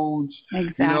got loans.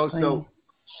 Exactly. You know,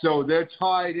 so they're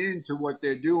tied into what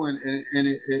they're doing,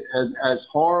 and as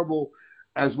horrible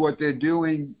as what they're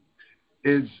doing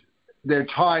is, they're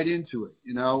tied into it,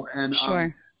 you know. And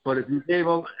sure. But if you gave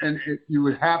them, you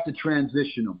would have to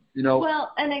transition them, you know.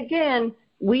 Well, and again,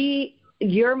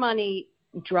 your money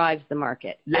drives the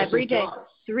market. Yes, every day, does.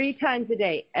 3 times a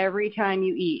day, every time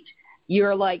you eat.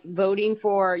 You're like voting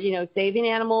for, you know, saving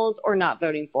animals or not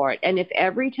voting for it. And if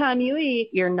every time you eat,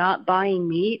 you're not buying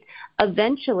meat,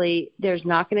 eventually there's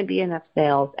not going to be enough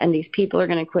sales, and these people are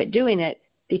going to quit doing it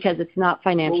because it's not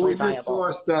financially viable.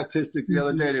 We just saw a statistic the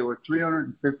other day. There were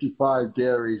 355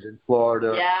 dairies in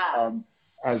Florida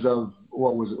as of,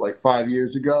 what was it, like 5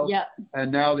 years ago? Yeah.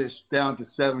 And now it's down to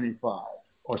 75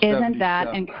 or 77. Isn't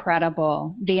that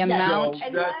incredible? The amount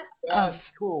that's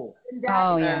cool. And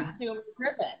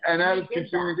that is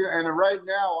consuming. And right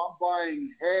now I'm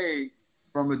buying hay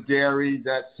from a dairy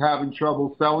that's having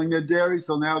trouble selling their dairy,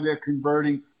 so now they're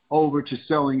converting over to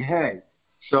selling hay.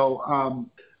 So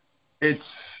it's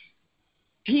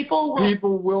people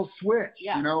will switch.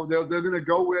 Yeah. You know, they're going to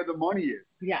go where the money is.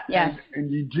 Yeah. Yes.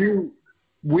 And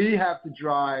we have to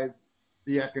drive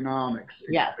the economics.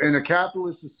 Yeah. In a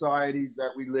capitalist society that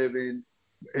we live in,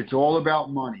 it's all about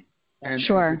money. And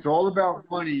sure. if it's all about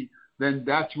money, then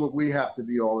that's what we have to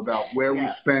be all about, where we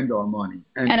spend our money.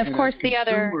 And of course, the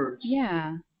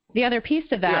other piece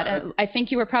of that, I think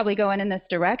you were probably going in this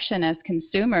direction as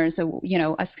consumers. You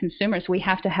know, as consumers, we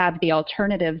have to have the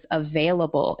alternatives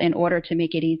available in order to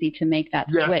make it easy to make that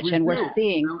switch. And we're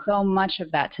seeing so much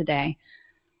of that today.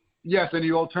 Yes, and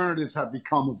the alternatives have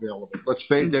become available. Let's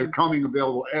face it, they're coming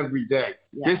available every day.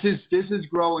 Yeah. This is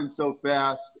growing so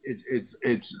fast.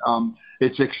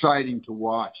 It's exciting to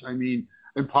watch. I mean,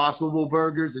 Impossible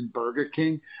Burgers and Burger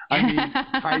King. I mean,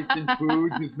 Tyson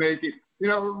Foods is making. You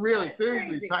know, really,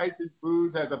 seriously, Tyson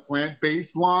Foods has a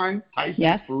plant-based line.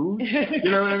 Tyson Foods. You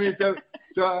know what I mean?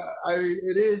 So I mean,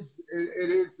 it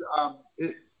is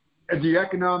the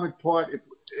economic part.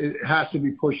 it has to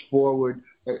be pushed forward.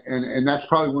 And that's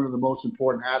probably one of the most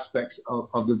important aspects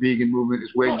of the vegan movement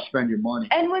is where you spend your money.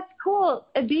 And what's cool,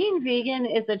 being vegan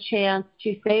is a chance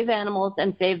to save animals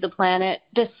and save the planet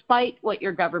despite what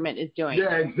your government is doing.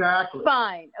 Yeah, exactly.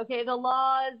 Fine. Okay, the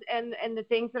laws and the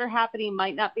things that are happening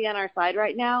might not be on our side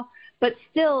right now, but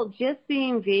still just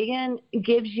being vegan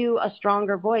gives you a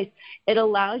stronger voice. It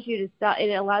allows you to stop, it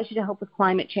allows you to help with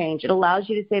climate change. It allows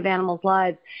you to save animals'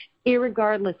 lives,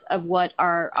 irregardless of what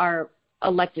our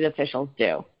elected officials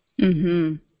do.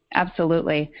 Mm-hmm.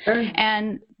 Absolutely.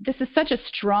 And this is such a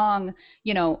strong,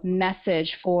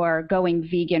 message for going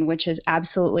vegan, which is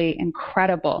absolutely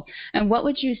incredible. And what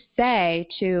would you say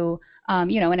to,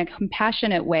 in a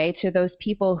compassionate way to those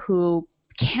people who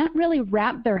can't really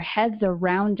wrap their heads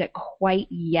around it quite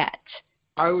yet?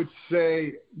 I would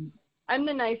say... I'm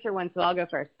the nicer one, so I'll go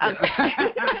first.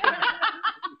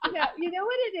 Yeah, you know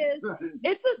what it is?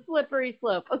 It's a slippery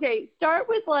slope. Okay, start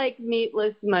with like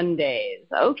meatless Mondays.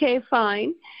 Okay,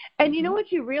 fine. And you know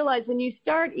what you realize when you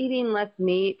start eating less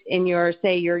meat in your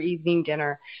evening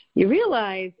dinner, you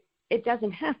realize it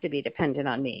doesn't have to be dependent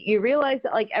on meat. You realize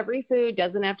that like every food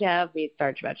doesn't have to have meat,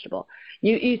 starch, vegetable.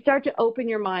 You start to open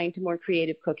your mind to more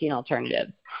creative cooking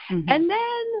alternatives. Mm-hmm. And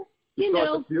then you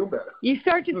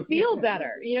start to feel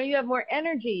better. You have more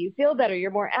energy. You feel better.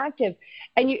 You're more active,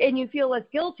 and you feel less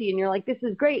guilty. And you're like, this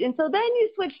is great. And so then you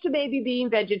switch to maybe being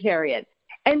vegetarian.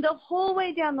 And the whole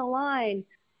way down the line,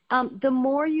 the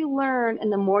more you learn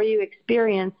and the more you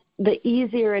experience, the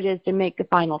easier it is to make the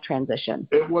final transition.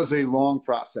 It was a long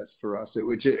process for us.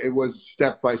 It was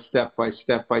step by step by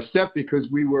step by step because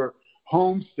we were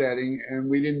homesteading and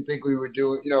we didn't think we were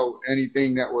doing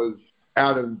anything that was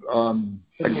out of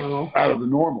the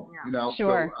normal, Yeah.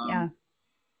 Sure.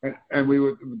 So, and we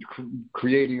were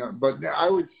creating, but I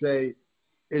would say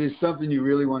it is something you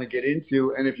really want to get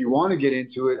into. And if you want to get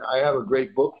into it, I have a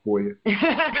great book for you.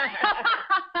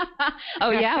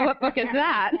 Oh yeah, what book is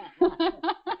that?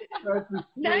 That's the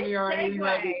Skinny on Eating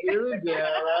Like a Billionaire,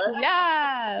 right?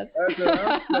 Yes. That's what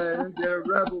I'm saying. Get a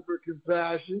rebel for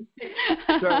compassion.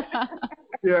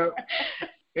 So,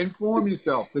 inform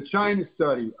yourself. The China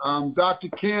Study, Dr.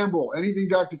 Campbell, anything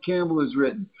Dr. Campbell has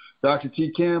written, Dr.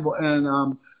 T. Campbell,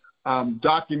 and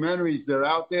documentaries that are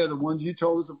out there, the ones you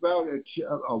told us about,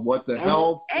 What the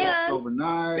Health, and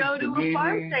Overnight, go to a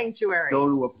farm sanctuary. Go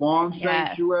to a farm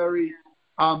sanctuary,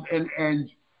 and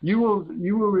you will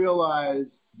realize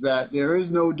that there is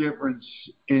no difference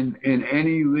in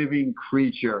any living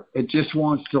creature. It just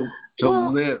wants to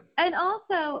live. And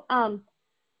also,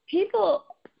 people.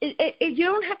 You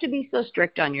don't have to be so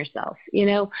strict on yourself.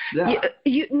 Yeah.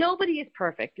 Nobody is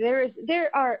perfect. There is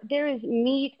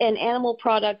meat and animal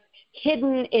products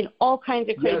hidden in all kinds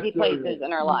of crazy places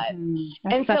in our lives.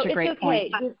 That's and such so a great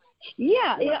point.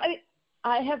 Yeah,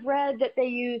 I have read that they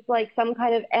use like some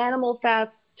kind of animal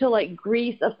fat to like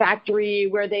grease a factory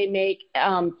where they make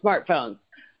smartphones.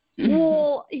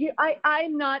 Well,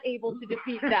 I'm not able to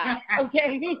defeat that.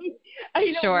 Okay,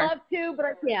 I don't love to, but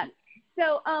I can't.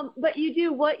 So, but you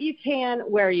do what you can,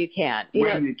 where you can.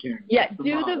 You can. Yeah,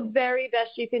 do the very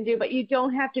best you can do, but you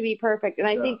don't have to be perfect. And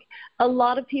I think a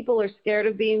lot of people are scared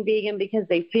of being vegan because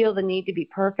they feel the need to be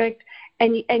perfect,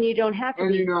 and you don't have to.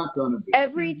 And you're not going to be.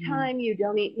 Every time you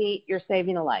don't eat meat, you're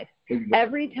saving a life. Exactly.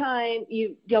 Every time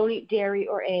you don't eat dairy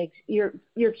or eggs,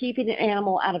 you're keeping an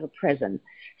animal out of a prison.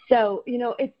 So,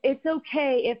 it's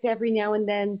okay if every now and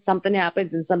then something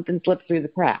happens and something slips through the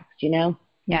cracks,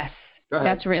 Yes.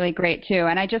 That's really great, too.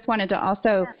 And I just wanted to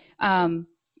also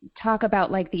talk about,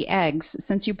 like, the eggs.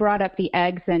 Since you brought up the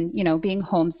eggs and, being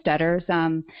homesteaders,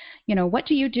 what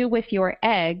do you do with your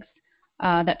eggs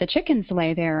that the chickens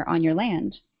lay there on your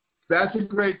land? That's a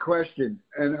great question.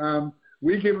 And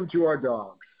we give them to our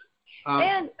dogs.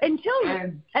 And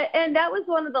that was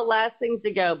one of the last things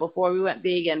to go before we went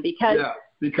vegan because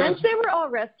since they were all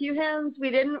rescue hens,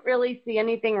 we didn't really see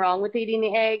anything wrong with eating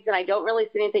the eggs, and I don't really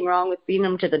see anything wrong with feeding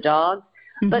them to the dogs.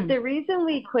 Mm-hmm. But the reason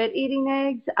we quit eating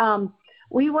eggs,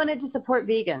 we wanted to support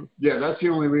vegans. Yeah, that's the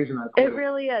only reason I quit. It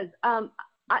really is.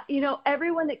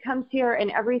 Everyone that comes here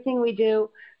and everything we do,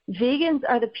 vegans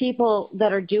are the people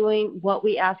that are doing what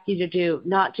we ask you to do,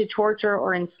 not to torture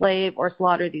or enslave or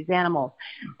slaughter these animals.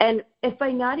 And if by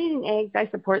not eating eggs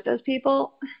I support those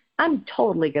people, I'm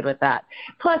totally good with that.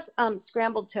 Plus,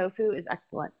 scrambled tofu is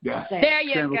excellent. Yeah. There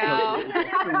you go.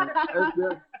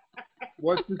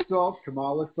 What's the salt?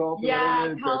 Kamala salt?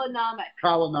 Yeah, Kalanomic.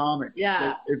 Kalanomic.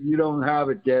 Yeah. If you don't have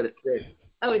it, get it.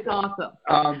 Oh, it's awesome.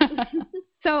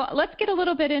 So let's get a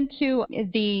little bit into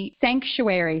the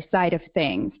sanctuary side of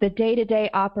things, the day-to-day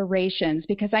operations,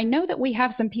 because I know that we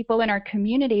have some people in our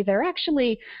community that are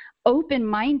actually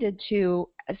open-minded to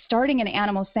starting an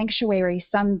animal sanctuary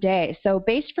someday. So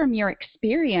based from your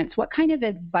experience, what kind of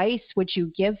advice would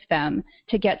you give them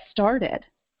to get started?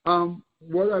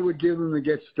 What I would give them to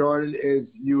get started is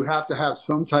you have to have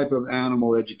some type of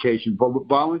animal education.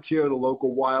 Volunteer at a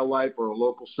local wildlife or a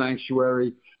local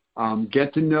sanctuary.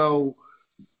 Get to know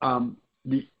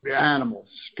the animals.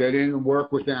 Get in and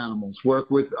work with animals. Work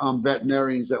with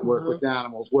veterinarians that work with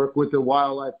animals. Work with the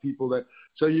wildlife people that.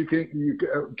 So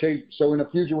so in the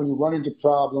future when you run into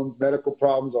problems, medical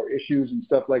problems or issues and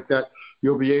stuff like that,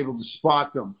 you'll be able to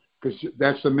spot them, because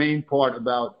that's the main part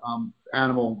about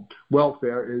animal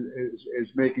welfare is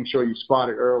making sure you spot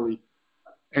it early,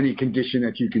 any condition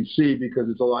that you can see, because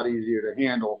it's a lot easier to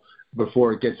handle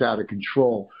before it gets out of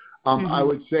control. I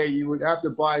would say you would have to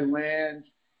buy land,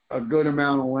 a good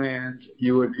amount of land.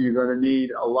 You're going to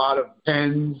need a lot of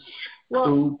pens,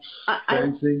 coops,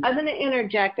 fencing. I'm going to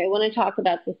interject. I want to talk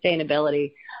about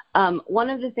sustainability. One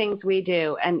of the things we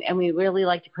do, and we really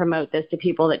like to promote this to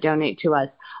people that donate to us,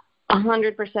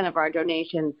 100% of our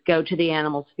donations go to the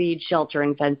animals' feed, shelter,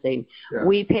 and fencing. Yeah.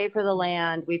 We pay for the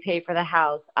land. We pay for the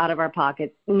house out of our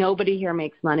pockets. Nobody here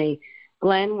makes money.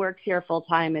 Glenn works here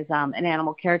full-time as an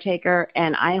animal caretaker,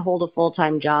 and I hold a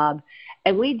full-time job.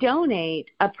 And we donate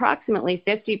approximately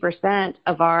 50%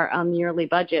 of our yearly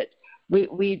budget.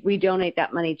 We donate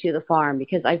that money to the farm,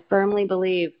 because I firmly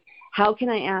believe, how can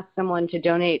I ask someone to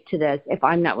donate to this if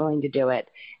I'm not willing to do it?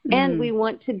 And we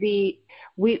want to be,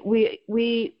 we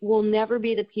will never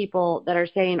be the people that are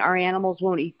saying our animals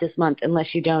won't eat this month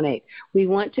unless you donate. We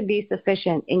want to be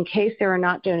sufficient in case there are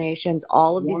not donations.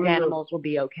 All of these animals will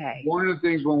be okay. One of the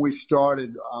things when we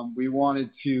started, we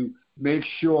wanted to make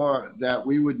sure that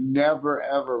we would never,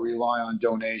 ever rely on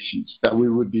donations, that we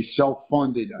would be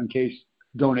self-funded in case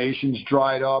donations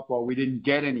dried up or we didn't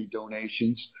get any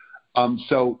donations.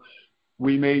 So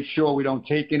we made sure we don't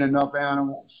take in enough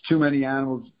animals, too many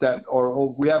animals, or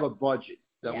we have a budget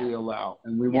that we allow,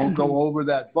 and we won't go over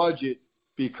that budget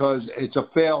because it's a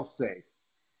fail-safe.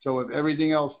 So if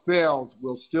everything else fails,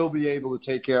 we'll still be able to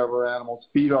take care of our animals,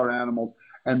 feed our animals,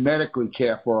 and medically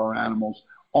care for our animals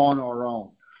on our own.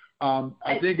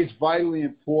 I think it's vitally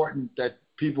important that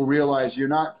people realize you're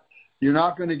not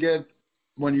going to get,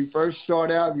 when you first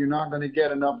start out, you're not going to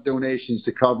get enough donations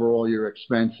to cover all your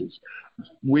expenses.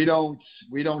 We don't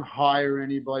hire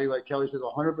anybody. Like Kelly said,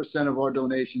 100% of our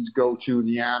donations go to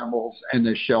the animals and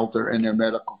their shelter and their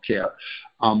medical care,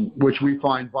 which we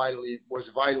find was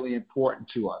vitally important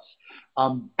to us.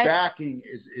 Backing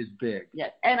is big.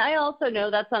 Yes, and I also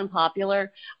know that's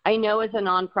unpopular. I know as a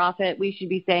nonprofit, we should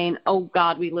be saying, oh,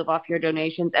 God, we live off your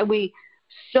donations. And we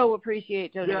so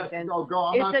appreciate donations. Yes,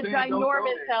 it's a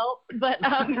ginormous help, but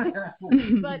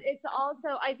it's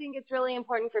also, I think it's really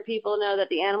important for people to know that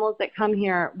the animals that come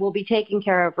here will be taken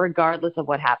care of regardless of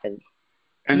what happens.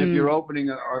 And if you're opening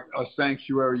a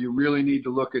sanctuary, you really need to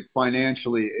look at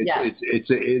financially. It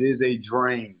is a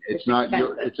drain.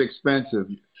 It's expensive.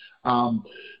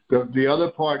 The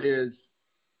other part is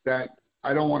that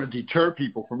I don't want to deter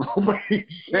people from opening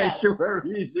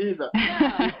sanctuaries either,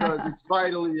 because it's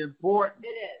vitally important. It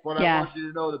is. But I want you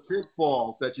to know the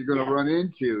pitfalls that you're going to run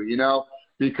into,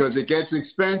 because it gets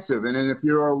expensive. And then if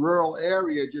you're a rural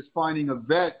area, just finding a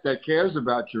vet that cares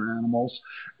about your animals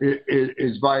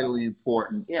is vitally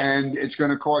important. Yeah. And it's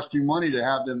going to cost you money to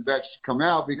have them vets come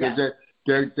out, because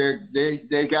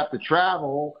they got to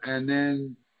travel, and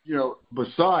then,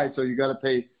 besides, so you got to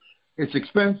pay. It's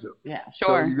expensive. Yeah,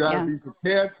 sure. So you got to be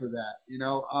prepared for that.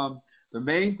 The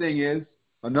main thing is,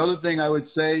 another thing I would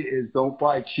say is, don't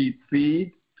buy cheap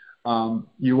feed.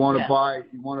 You want to buy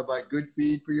good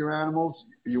feed for your animals.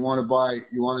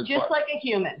 Just like a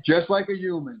human. Just like a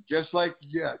human.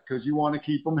 Because you want to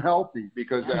keep them healthy.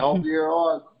 Because the healthier you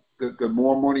are, the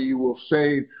more money you will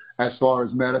save as far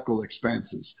as medical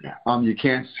expenses. Yeah. You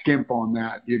can't skimp on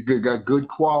that. You got good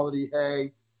quality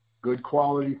hay, good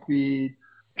quality feed.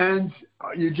 And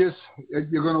you're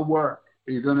going to work.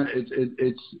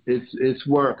 It's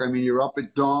work. I mean, you're up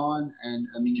at dawn, and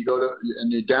and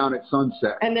you're down at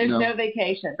sunset. And there's no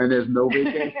vacation. And there's no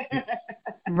vacation.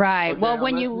 Right. Well,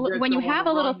 when you have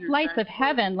a little slice of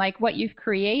heaven, like what you've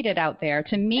created out there,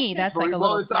 to me, that's like a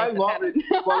little slice of heaven.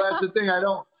 Well, that's the thing. I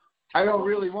don't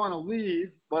really want to leave,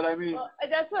 but I mean. Well,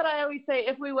 that's what I always say.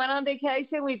 If we went on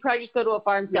vacation, we'd probably just go to a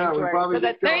farm sanctuary. Yeah, we'd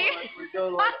probably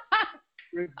go.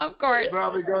 Of course. We'd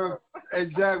probably go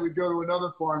to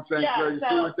another farm sanctuary and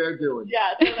see what they're doing.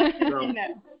 Yeah, so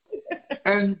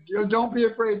And don't be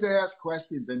afraid to ask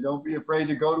questions, and don't be afraid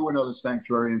to go to another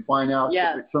sanctuary and find out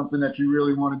if it's something that you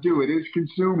really want to do. It is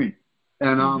consuming.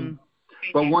 And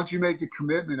But once you make the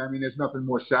commitment, I mean, there's nothing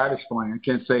more satisfying. I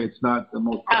can't say it's not the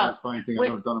most satisfying thing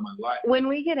I've ever done in my life. When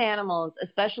we get animals,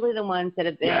 especially the ones that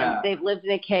have been, they've lived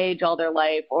in a cage all their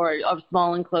life or a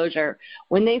small enclosure,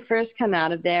 when they first come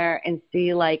out of there and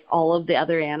see like all of the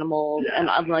other animals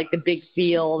and like the big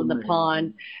field and the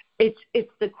pond,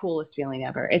 it's the coolest feeling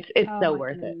ever. It's so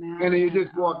worth it. And then you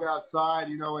just walk outside,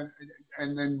 you know,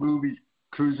 and then movies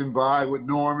cruising by with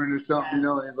Norman or something, you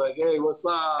know, and it's like, hey, what's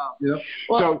up, you know?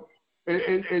 Well, so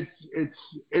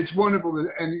it's wonderful,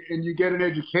 and you get an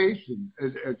education.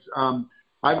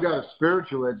 I've got a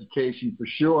spiritual education for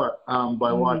sure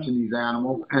by watching these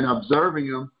animals and observing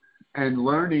them and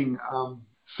learning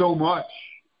so much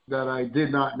that I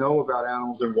did not know about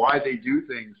animals and why they do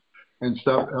things and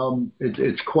stuff.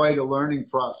 It's quite a learning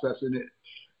process, and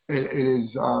it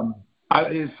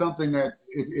is something that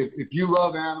if you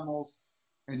love animals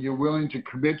and you're willing to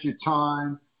commit your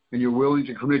time and you're willing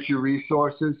to commit your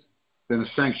resources, then a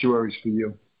sanctuary is for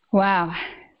you. Wow.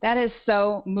 That is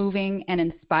so moving and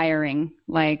inspiring.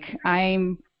 Like,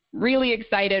 I'm really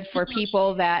excited for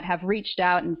people that have reached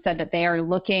out and said that they are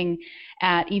looking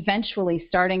at eventually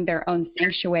starting their own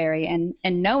sanctuary,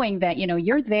 and knowing that, you know,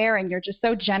 you're there and you're just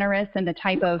so generous in the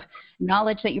type of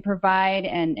knowledge that you provide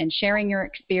and sharing your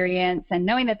experience, and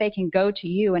knowing that they can go to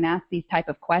you and ask these type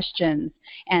of questions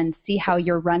and see how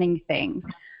you're running things.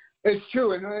 It's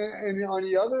true. And on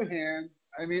the other hand,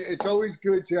 I mean, it's always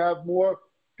good to have more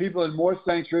people in more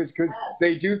sanctuaries because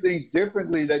they do things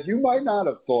differently that you might not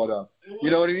have thought of.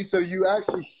 You know what I mean? So you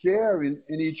actually share in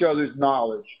each other's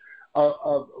knowledge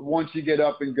of once you get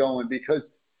up and going, because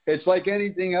it's like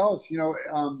anything else. You know,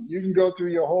 you can go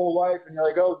through your whole life and you're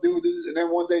like, oh, do this. And then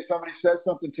one day somebody says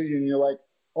something to you and you're like,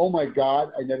 oh, my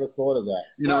God, I never thought of that.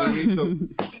 You know what I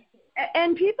mean? So,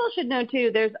 and people should know,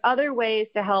 too, there's other ways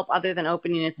to help other than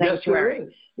opening a sanctuary. Yes, there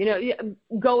is. You know,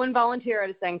 go and volunteer at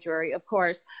a sanctuary, of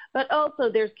course. But also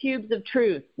there's Cubes of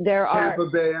Truth. There are Tampa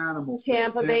Bay Animal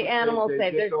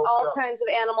Save. There's all kinds of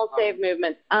animal save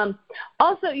movements.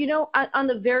 Also, you know, on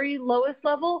the very lowest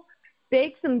level,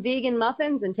 bake some vegan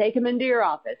muffins and take them into your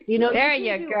office. You know, there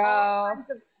you go.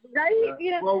 Right?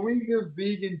 You know? Well, we give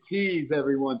vegan teas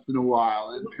every once in a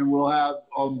while, and we'll have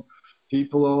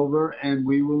people over, and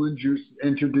we will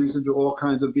introduce them to all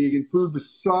kinds of vegan food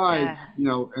besides, you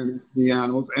know, and the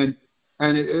animals, and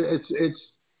it's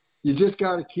you just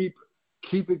got to keep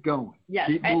it going. Yes,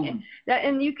 keep moving.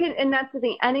 And you can, and that's the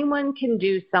thing. Anyone can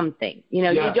do something. You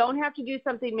know, you don't have to do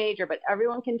something major, but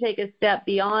everyone can take a step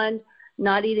beyond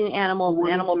not eating animals and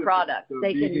animal products. The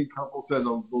vegan couple said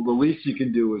the least you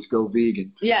can do is go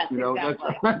vegan. Yes, you know,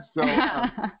 exactly. That's so.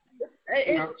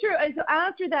 It's true. And so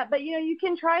after that, but, you know, you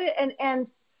can try to, and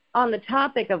on the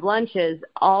topic of lunches,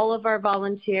 all of our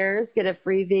volunteers get a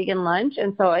free vegan lunch.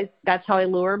 And so that's how I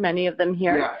lure many of them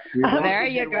here. Yeah, there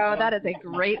you go. That is a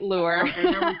great lure.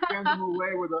 And then we send them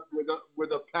away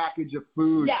with a package of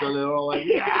food. Yeah. So they're all like,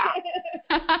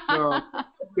 so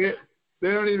they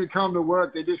don't even come to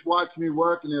work. They just watch me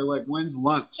work, and they're like, when's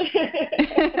lunch?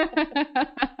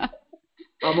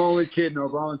 I'm only kidding. Our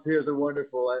volunteers are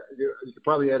wonderful. You could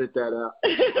probably edit that out.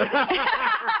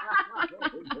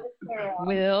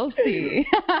 We'll see.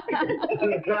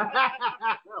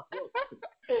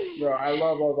 No, I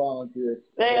love our volunteers.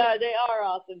 They are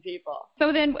awesome people.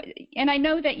 So then, and I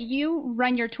know that you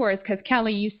run your tours because,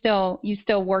 Kelly, you still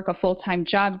work a full-time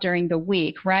job during the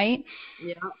week, right?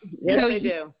 Yeah, yes, I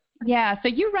do. Yeah, so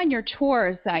you run your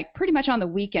tours like pretty much on the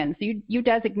weekends. You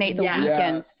designate the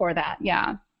weekends for that.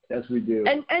 Yeah. Yes, we do.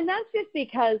 And that's just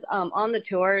because on the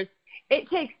tours, it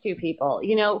takes two people.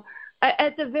 You know,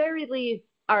 at the very least,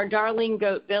 our darling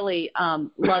goat Billy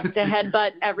loves to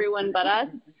headbutt everyone but us,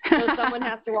 so someone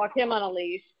has to walk him on a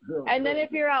leash. And then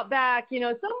if you're out back, you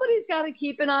know, somebody's got to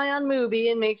keep an eye on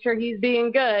Mooby and make sure he's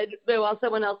being good while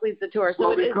someone else leads the tour.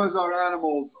 So because our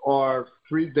animals are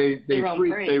free, they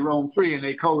roam free and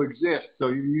they coexist. So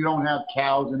you don't have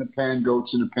cows in a pen,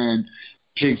 goats in a pen,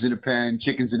 pigs in a pen,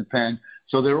 chickens in a pen.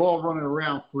 So they're all running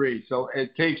around free. So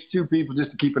it takes two people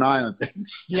just to keep an eye on things.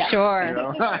 Yeah, sure. You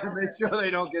know? Make sure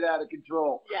they don't get out of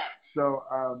control. Yeah. So,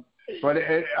 but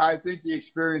I think the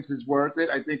experience is worth it.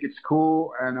 I think it's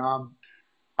cool, and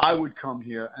I would come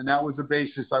here, and that was the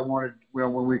basis I wanted. You know,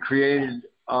 when we created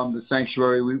the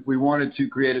sanctuary, we wanted to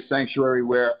create a sanctuary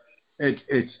where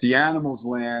it's the animals'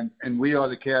 land, and we are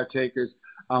the caretakers.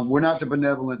 We're not the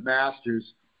benevolent masters.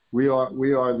 We are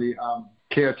the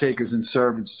caretakers and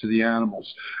servants to the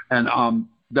animals. And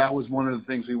that was one of the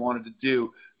things we wanted to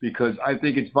do, because I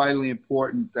think it's vitally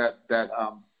important that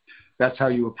that's how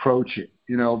you approach it,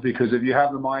 you know, because if you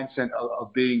have the mindset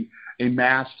of being a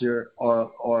master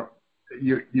or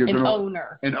you're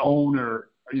an owner,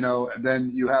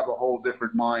 then you have a whole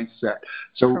different mindset.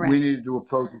 So Correct. we needed to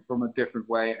approach it from a different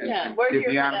way and give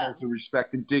the animals the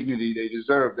respect and dignity they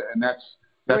deserve. And that's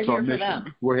our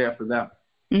mission. We're here for them.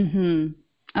 Mm-hmm.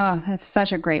 Oh, that's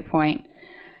such a great point.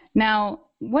 Now,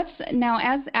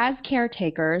 as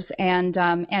caretakers and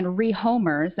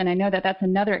rehomers, and I know that that's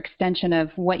another extension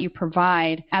of what you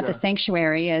provide at the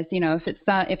sanctuary is, if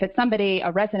it's somebody,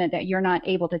 a resident that you're not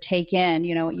able to take in,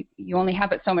 you only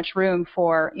have so much room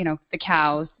for, the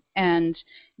cows and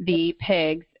the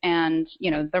pigs and,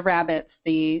 the rabbits,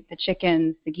 the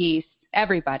chickens, the geese,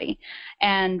 everybody.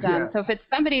 And so if it's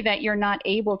somebody that you're not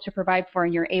able to provide for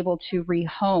and you're able to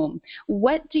rehome,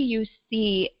 what do you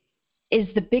see is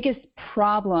the biggest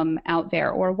problem out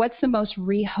there, or what's the most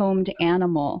rehomed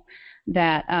animal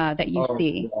that you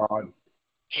see? God.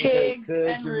 Pigs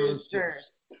and roosters.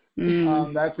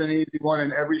 That's an easy one,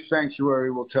 and every sanctuary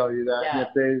will tell you that. Yeah.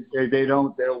 And if they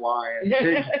don't, they're lying.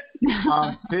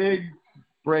 Pigs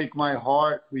break my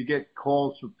heart. We get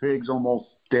calls for pigs almost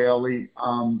daily.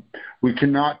 We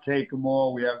cannot take them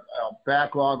all. We have a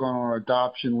backlog on our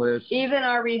adoption list. Even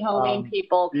our rehoming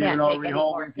people can't take any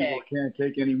more pigs. Can't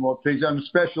take any more pigs. On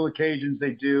special occasions,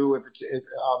 they do.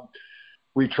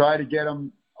 We try to get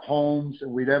them homes,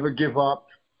 and we never give up.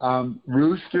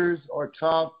 Roosters are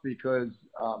tough because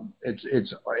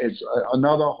it's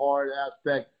another hard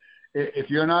aspect. If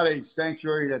you're not a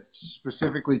sanctuary that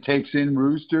specifically takes in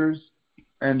roosters,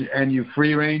 and you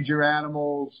free range your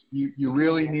animals, you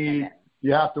really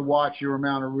you have to watch your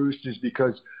amount of roosters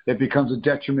because it becomes a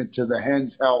detriment to the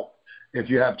hen's health if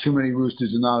you have too many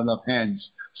roosters and not enough hens.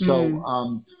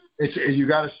 So you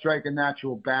got to strike a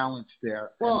natural balance there.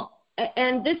 Well,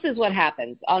 and this is what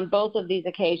happens on both of these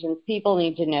occasions. People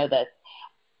need to know this.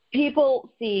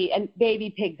 People see, and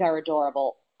baby pigs are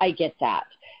adorable. I get that.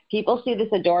 People see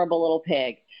this adorable little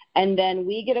pig. And then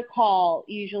we get a call,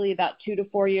 usually about 2 to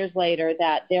 4 years later,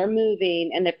 that they're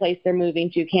moving and the place they're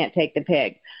moving to can't take the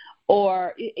pig,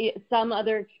 or some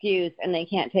other excuse and they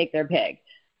can't take their pig.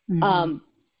 Mm-hmm.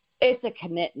 It's a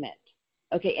commitment.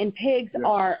 Okay, and pigs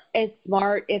are as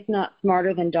smart, if not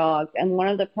smarter than dogs. And one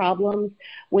of the problems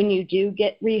when you do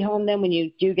rehome them, when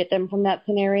you do get them from that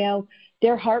scenario,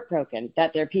 they're heartbroken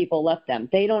that their people left them.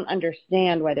 They don't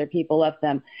understand why their people left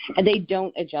them, and they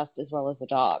don't adjust as well as the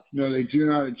dog. No, they do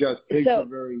not adjust. Pigs are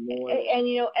very loyal.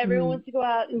 And, everyone wants to go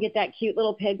out and get that cute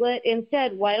little piglet.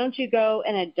 Instead, why don't you go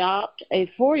and adopt a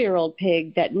 4-year-old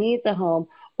pig that needs a home,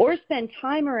 or spend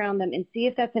time around them and see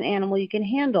if that's an animal you can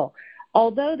handle.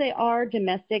 Although they are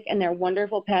domestic and they're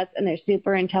wonderful pets and they're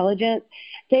super intelligent,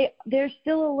 they're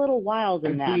still a little wild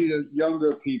in them. See the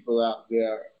younger people out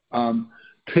there,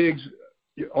 pigs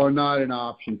are not an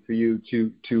option for you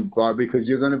to buy because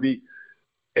you're going to be.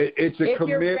 It's a commitment. If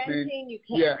you're renting, you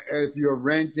can't. Yeah, if you're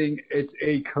renting, it's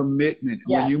a commitment.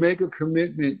 Yes. When you make a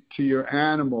commitment to your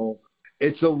animal,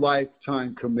 it's a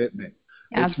lifetime commitment.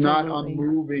 Absolutely. It's not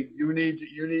unmoving. You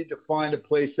need to find a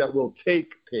place that will take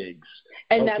pigs.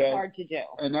 And that's hard to do.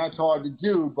 And that's hard to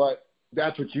do, but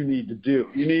that's what you need to do.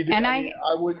 You need to. And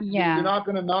you're not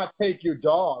going to not take your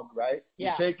dog, right?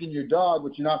 Yeah. You're taking your dog,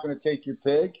 but you're not going to take your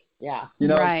pig. Yeah.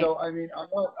 Right. So I mean,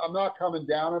 I'm not coming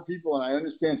down on people, and I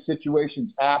understand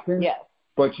situations happen. Yes.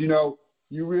 But you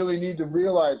really need to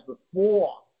realize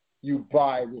before you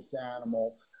buy this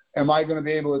animal, am I going to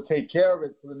be able to take care of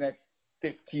it for the next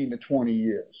 15 to 20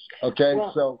 years? Okay.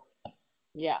 Well,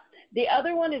 yeah. The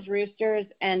other one is roosters,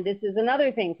 and this is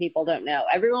another thing people don't know.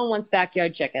 Everyone wants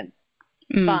backyard chickens.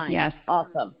 Fine. Yes.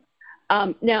 Awesome.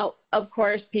 Now, of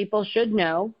course, people should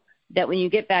know that when you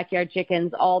get backyard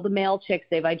chickens, all the male chicks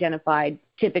they've identified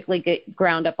typically get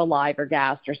ground up alive or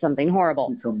gassed or something horrible.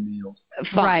 Become meals.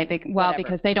 Right.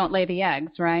 Because they don't lay the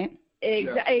eggs, right?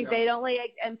 Exactly. Yeah. They don't lay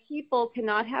eggs, and people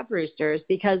cannot have roosters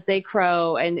because they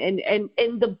crow. And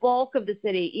the bulk of the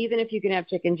city, even if you can have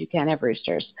chickens, you can't have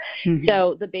roosters. Mm-hmm.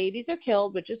 So the babies are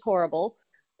killed, which is horrible.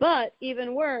 But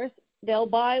even worse, they'll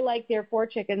buy their 4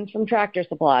 chickens from Tractor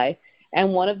Supply,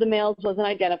 and one of the males wasn't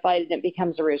identified, and it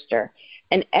becomes a rooster.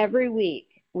 And every week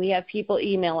we have people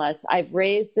email us, I've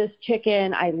raised this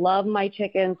chicken, I love my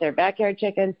chickens, they're backyard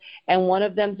chickens, and one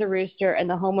of them's a rooster, and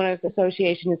the homeowners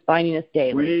association is fining us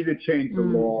daily. We need to change the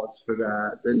laws for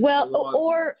that.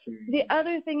 Or the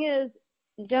other thing is,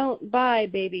 don't buy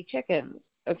baby chickens,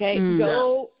 okay?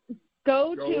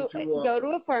 Go to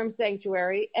a farm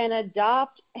sanctuary and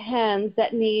adopt hens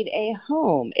that need a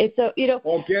home.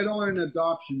 Or get on an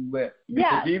adoption list.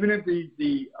 Because even if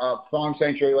the farm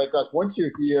sanctuary like us, once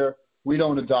you're here, we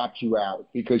don't adopt you out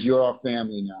because you're our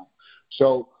family now.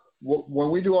 So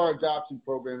when we do our adoption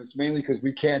program, it's mainly because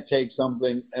we can't take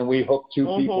something and we hook 2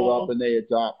 people up and they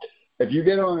adopt. If you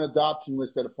get on an adoption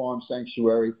list at a farm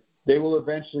sanctuary, they will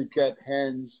eventually get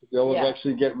hens. They'll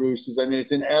eventually get roosters. I mean,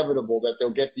 it's inevitable that they'll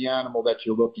get the animal that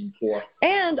you're looking for.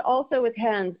 And also with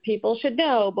hens, people should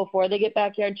know before they get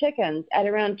backyard chickens, at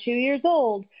around 2 years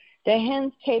old, the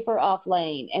hens taper off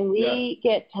laying. And we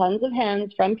get tons of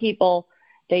hens from people.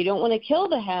 They don't want to kill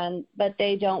the hen, but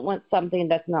they don't want something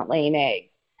that's not laying eggs.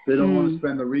 They don't want to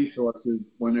spend the resources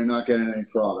when they're not getting any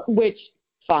product. Which,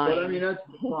 fine. But I mean, that's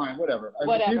fine, whatever. I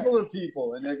mean, people are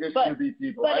people, and they're just going to be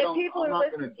people. But if people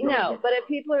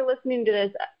are listening to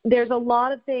this, there's a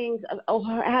lot of things of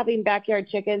having backyard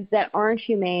chickens that aren't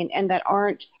humane and that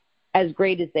aren't as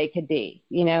great as they could be,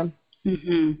 you know?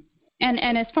 Mm-hmm.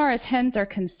 And as far as hens are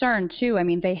concerned, too, I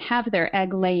mean, they have their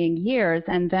egg-laying years,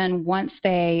 and then once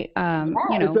they,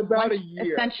 it's about a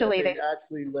year. Essentially, they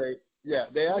actually lay. Yeah,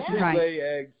 they actually lay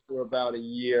eggs for about a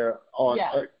year.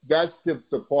 That's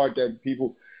the part that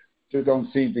people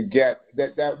don't seem to get.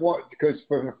 Because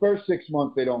for the first 6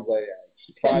 months they don't lay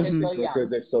eggs. Because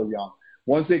they're so young.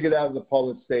 Once they get out of the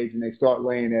pullet stage and they start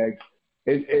laying eggs,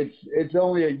 it's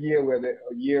only a year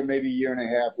maybe a year and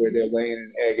a half where they're laying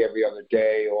an egg every other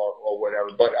day or whatever.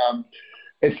 But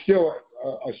it's still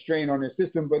a strain on their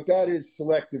system. But that is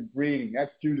selective breeding.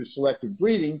 That's due to selective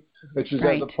breeding, which is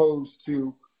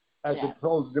as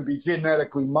opposed to be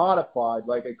genetically modified,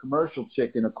 like a commercial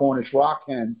chicken, a Cornish rock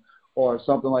hen, or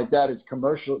something like that. It's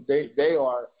commercial. They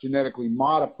are genetically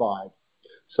modified.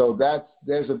 So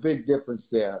there's a big difference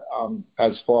there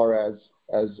as far as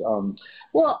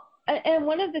well. And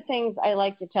one of the things I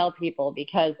like to tell people,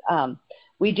 because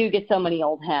we do get so many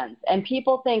old hens, and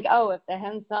people think, if the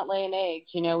hen's not laying eggs,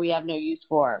 we have no use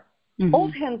for her. Mm-hmm.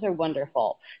 Old hens are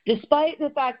wonderful, despite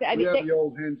the fact that we have the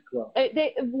Old Hens Club.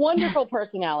 They wonderful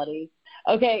personalities.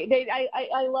 Okay,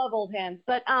 I love old hens,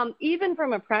 but even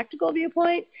from a practical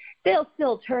viewpoint, they'll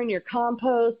still turn your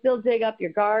compost. They'll dig up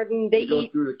your garden. They go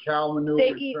eat through the cow manure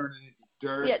and turn it into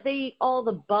dirt. Yeah, they eat all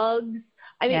the bugs.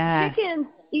 I mean, chickens.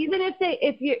 Even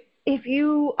if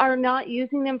you are not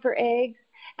using them for eggs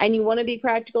and you want to be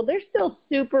practical, they're still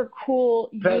super cool,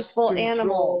 useful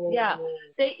animals. Yeah,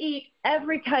 they eat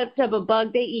every type of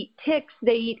bug. They eat ticks.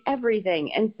 They eat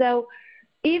everything. And so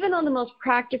even on the most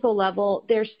practical level,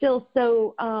 they're still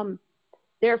so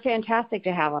they're fantastic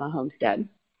to have on a homestead.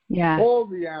 Yeah. All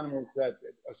the animals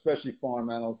especially farm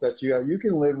animals that you have, you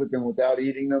can live with them without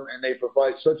eating them, and they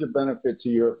provide such a benefit to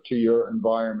your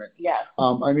environment. Yeah.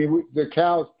 I mean, the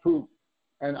cows poop.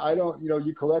 And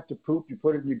you collect the poop, you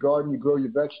put it in your garden, you grow your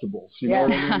vegetables. You know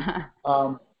what I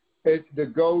mean? The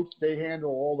goats, they handle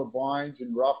all the vines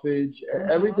and roughage.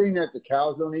 Everything that the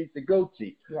cows don't eat, the goats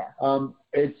eat. Yeah.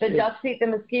 The ducks eat the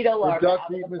mosquito larvae. The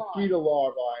ducks eat mosquito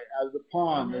larvae out of the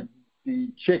pond. Mm-hmm.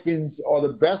 The chickens are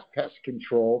the best pest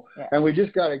control. Yeah. And we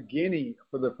just got a guinea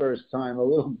for the first time, a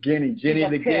little guinea, Ginny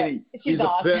the guinea. She's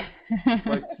awesome.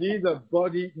 But she's a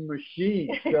bug-eating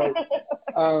machine. So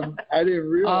I didn't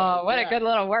realize. Oh, what a good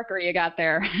little worker you got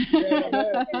there.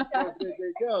 There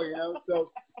they go,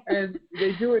 So, and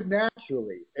they do it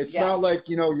naturally. It's not like,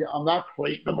 I'm not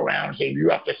fleeting them around and saying, you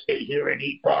have to stay here and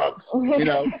eat bugs.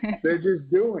 They're just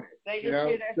doing it. They just do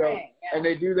their thing. Yeah. And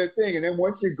they do their thing. And then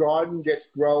once your garden gets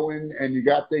growing and you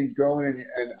got things growing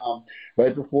and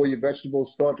right before your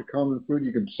vegetables start to come in fruit,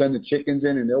 you can send the chickens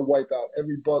in and they'll wipe out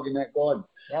every bug in that garden.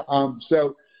 Yep.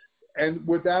 And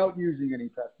without using any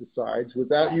pesticides,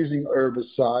 without using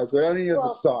herbicides, without any of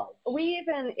the sides. We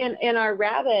even, in our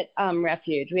rabbit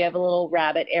refuge, we have a little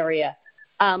rabbit area.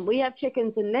 We have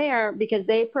chickens in there because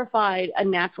they provide a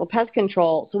natural pest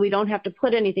control, so we don't have to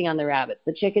put anything on the rabbits.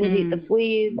 The chickens eat the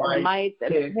fleas, the mice,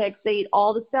 and the ticks. They eat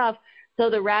all the stuff, so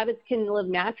the rabbits can live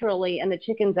naturally, and the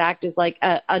chickens act as like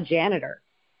a janitor.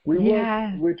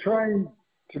 We're trying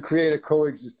to create a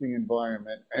coexisting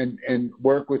environment and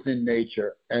work within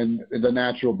nature and the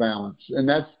natural balance. And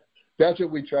that's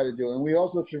what we try to do. And we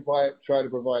also try to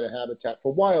provide a habitat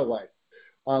for wildlife.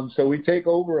 So we take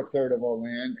over a third of our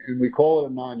land, and we call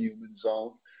it a non-human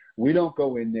zone. We don't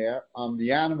go in there.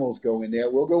 The animals go in there.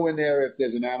 We'll go in there if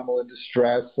there's an animal in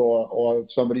distress or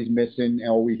if somebody's missing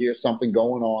or we hear something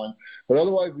going on. But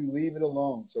otherwise, we leave it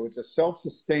alone. So it's a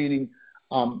self-sustaining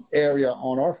area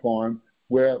on our farm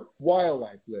where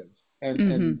wildlife lives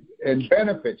and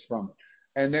benefits from it.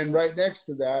 And then right next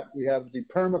to that, we have the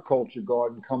permaculture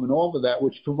garden coming over that,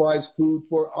 which provides food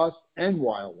for us and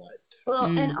wildlife. Well,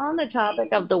 and on the topic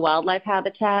of the wildlife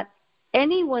habitat,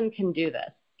 anyone can do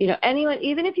this. Anyone,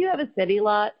 even if you have a city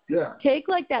lot, take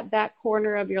like that back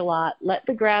corner of your lot, let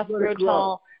the grass grow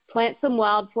tall, plant some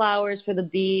wildflowers for the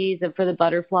bees and for the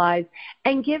butterflies,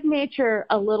 and give nature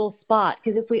a little spot.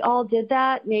 Because if we all did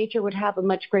that, nature would have a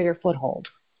much greater foothold.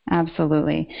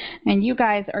 Absolutely. And you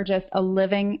guys are just a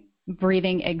living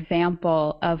breathing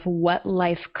example of what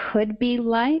life could be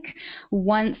like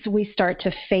once we start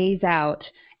to phase out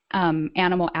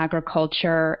animal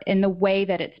agriculture in the way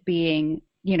that it's being,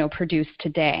 produced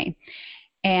today.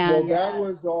 And that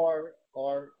was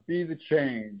our Be the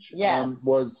Change. Yeah.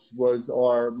 Was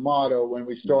our motto when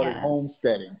we started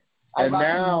homesteading, and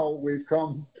now we've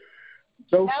come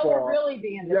so now far. We're really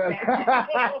being the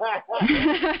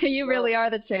change. You really are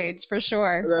the change for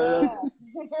sure.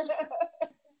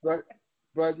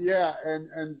 But yeah,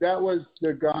 and that was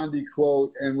the Gandhi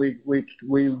quote, and we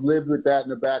lived with that in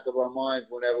the back of our minds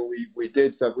whenever we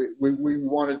did stuff. We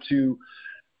wanted to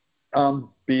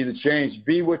be the change,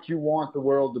 be what you want the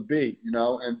world to be,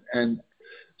 and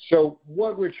so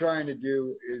what we're trying to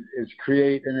do is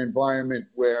create an environment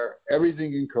where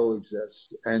everything can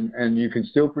coexist, and you can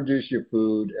still produce your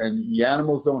food, and the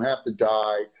animals don't have to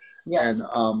die,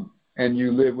 and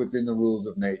you live within the rules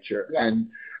of nature. And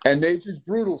nature's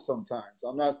brutal sometimes.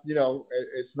 I'm not,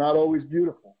 it's not always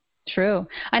beautiful. True.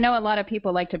 I know a lot of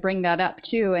people like to bring that up,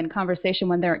 too, in conversation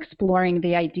when they're exploring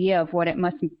the idea of what it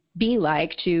must be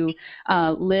like to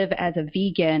live as a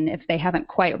vegan if they haven't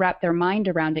quite wrapped their mind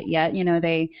around it yet.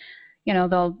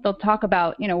 They'll talk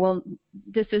about, well,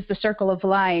 this is the circle of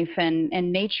life and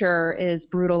nature is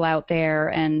brutal out there.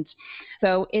 And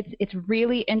so it's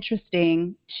really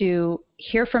interesting to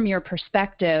hear from your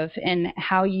perspective and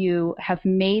how you have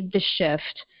made the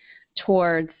shift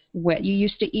towards what you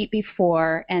used to eat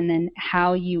before and then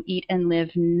how you eat and live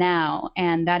now.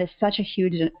 And that is such a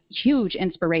huge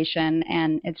inspiration,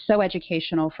 and it's so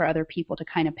educational for other people to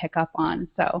kind of pick up on.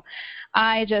 So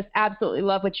I just absolutely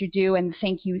love what you do, and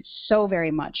thank you so very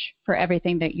much for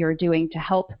everything that you're doing to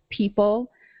help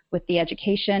people with the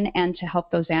education and to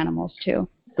help those animals too.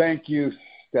 Thank you,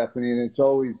 Stephanie, and it's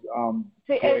always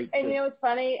great. And it's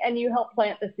funny, and you help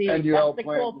plant the seeds. And you That's help the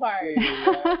plant cool the part. seed,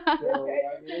 right? So,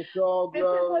 it's all This is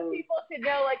what people should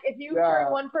know. Like, if you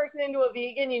turn one person into a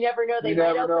vegan, you never know. They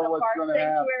might open a park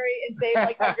sanctuary and save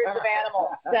like hundreds of animals.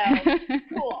 So,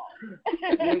 cool.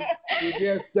 You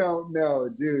just don't know,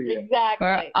 do you? Exactly.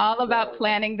 We're all about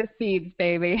planting the seeds,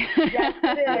 baby. Yes,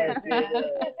 it is.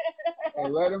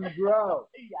 And let them grow.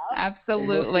 Yeah.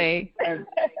 Absolutely.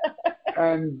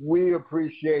 And we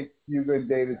appreciate you and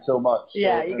David so much.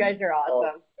 Yeah, you guys are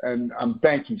awesome. And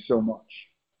thank you so much.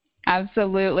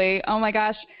 Absolutely. Oh, my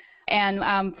gosh.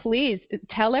 And please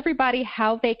tell everybody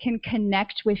how they can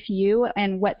connect with you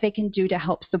and what they can do to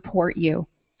help support you.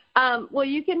 Well,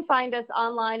 you can find us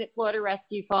online at Florida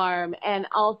Rescue Farm and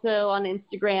also on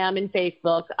Instagram and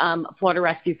Facebook, Florida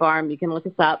Rescue Farm. You can look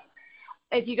us up.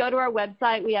 If you go to our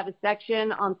website, we have a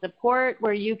section on support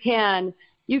where you can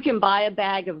buy a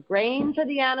bag of grain for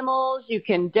the animals. You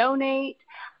can donate.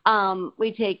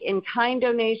 We take in-kind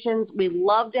donations. We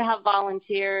love to have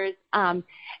volunteers. And,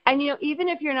 even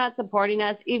if you're not supporting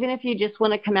us, even if you just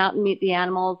want to come out and meet the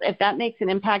animals, if that makes an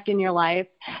impact in your life,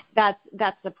 that's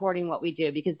supporting what we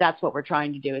do, because that's what we're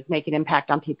trying to do, is make an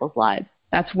impact on people's lives.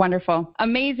 That's wonderful.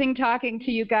 Amazing talking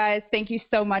to you guys. Thank you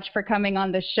so much for coming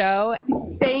on the show.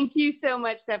 Thank you so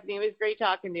much, Stephanie. It was great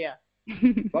talking to you.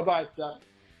 Bye-bye, Steph.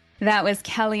 That was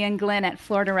Kelly and Glenn at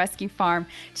Florida Rescue Farm.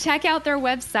 Check out their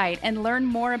website and learn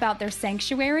more about their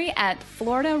sanctuary at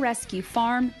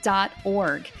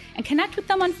floridarescuefarm.org. And connect with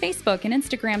them on Facebook and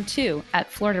Instagram too at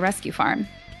Florida Rescue Farm.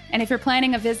 And if you're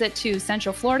planning a visit to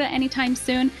Central Florida anytime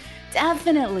soon,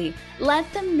 definitely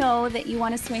let them know that you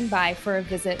want to swing by for a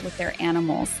visit with their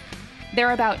animals.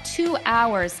 They're about 2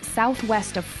 hours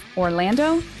southwest of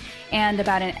Orlando and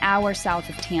about an hour south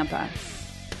of Tampa.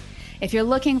 If you're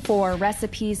looking for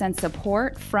recipes and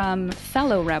support from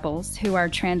fellow rebels who are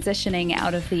transitioning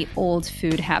out of the old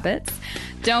food habits,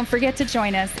 don't forget to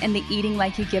join us in the Eating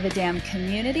Like You Give a Damn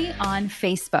community on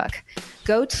Facebook.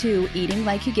 Go to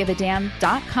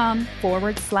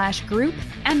eatinglikeyougivadamn.com/group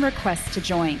and request to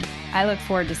join. I look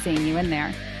forward to seeing you in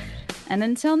there. And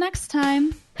until next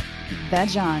time,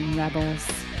 veg on,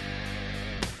 rebels.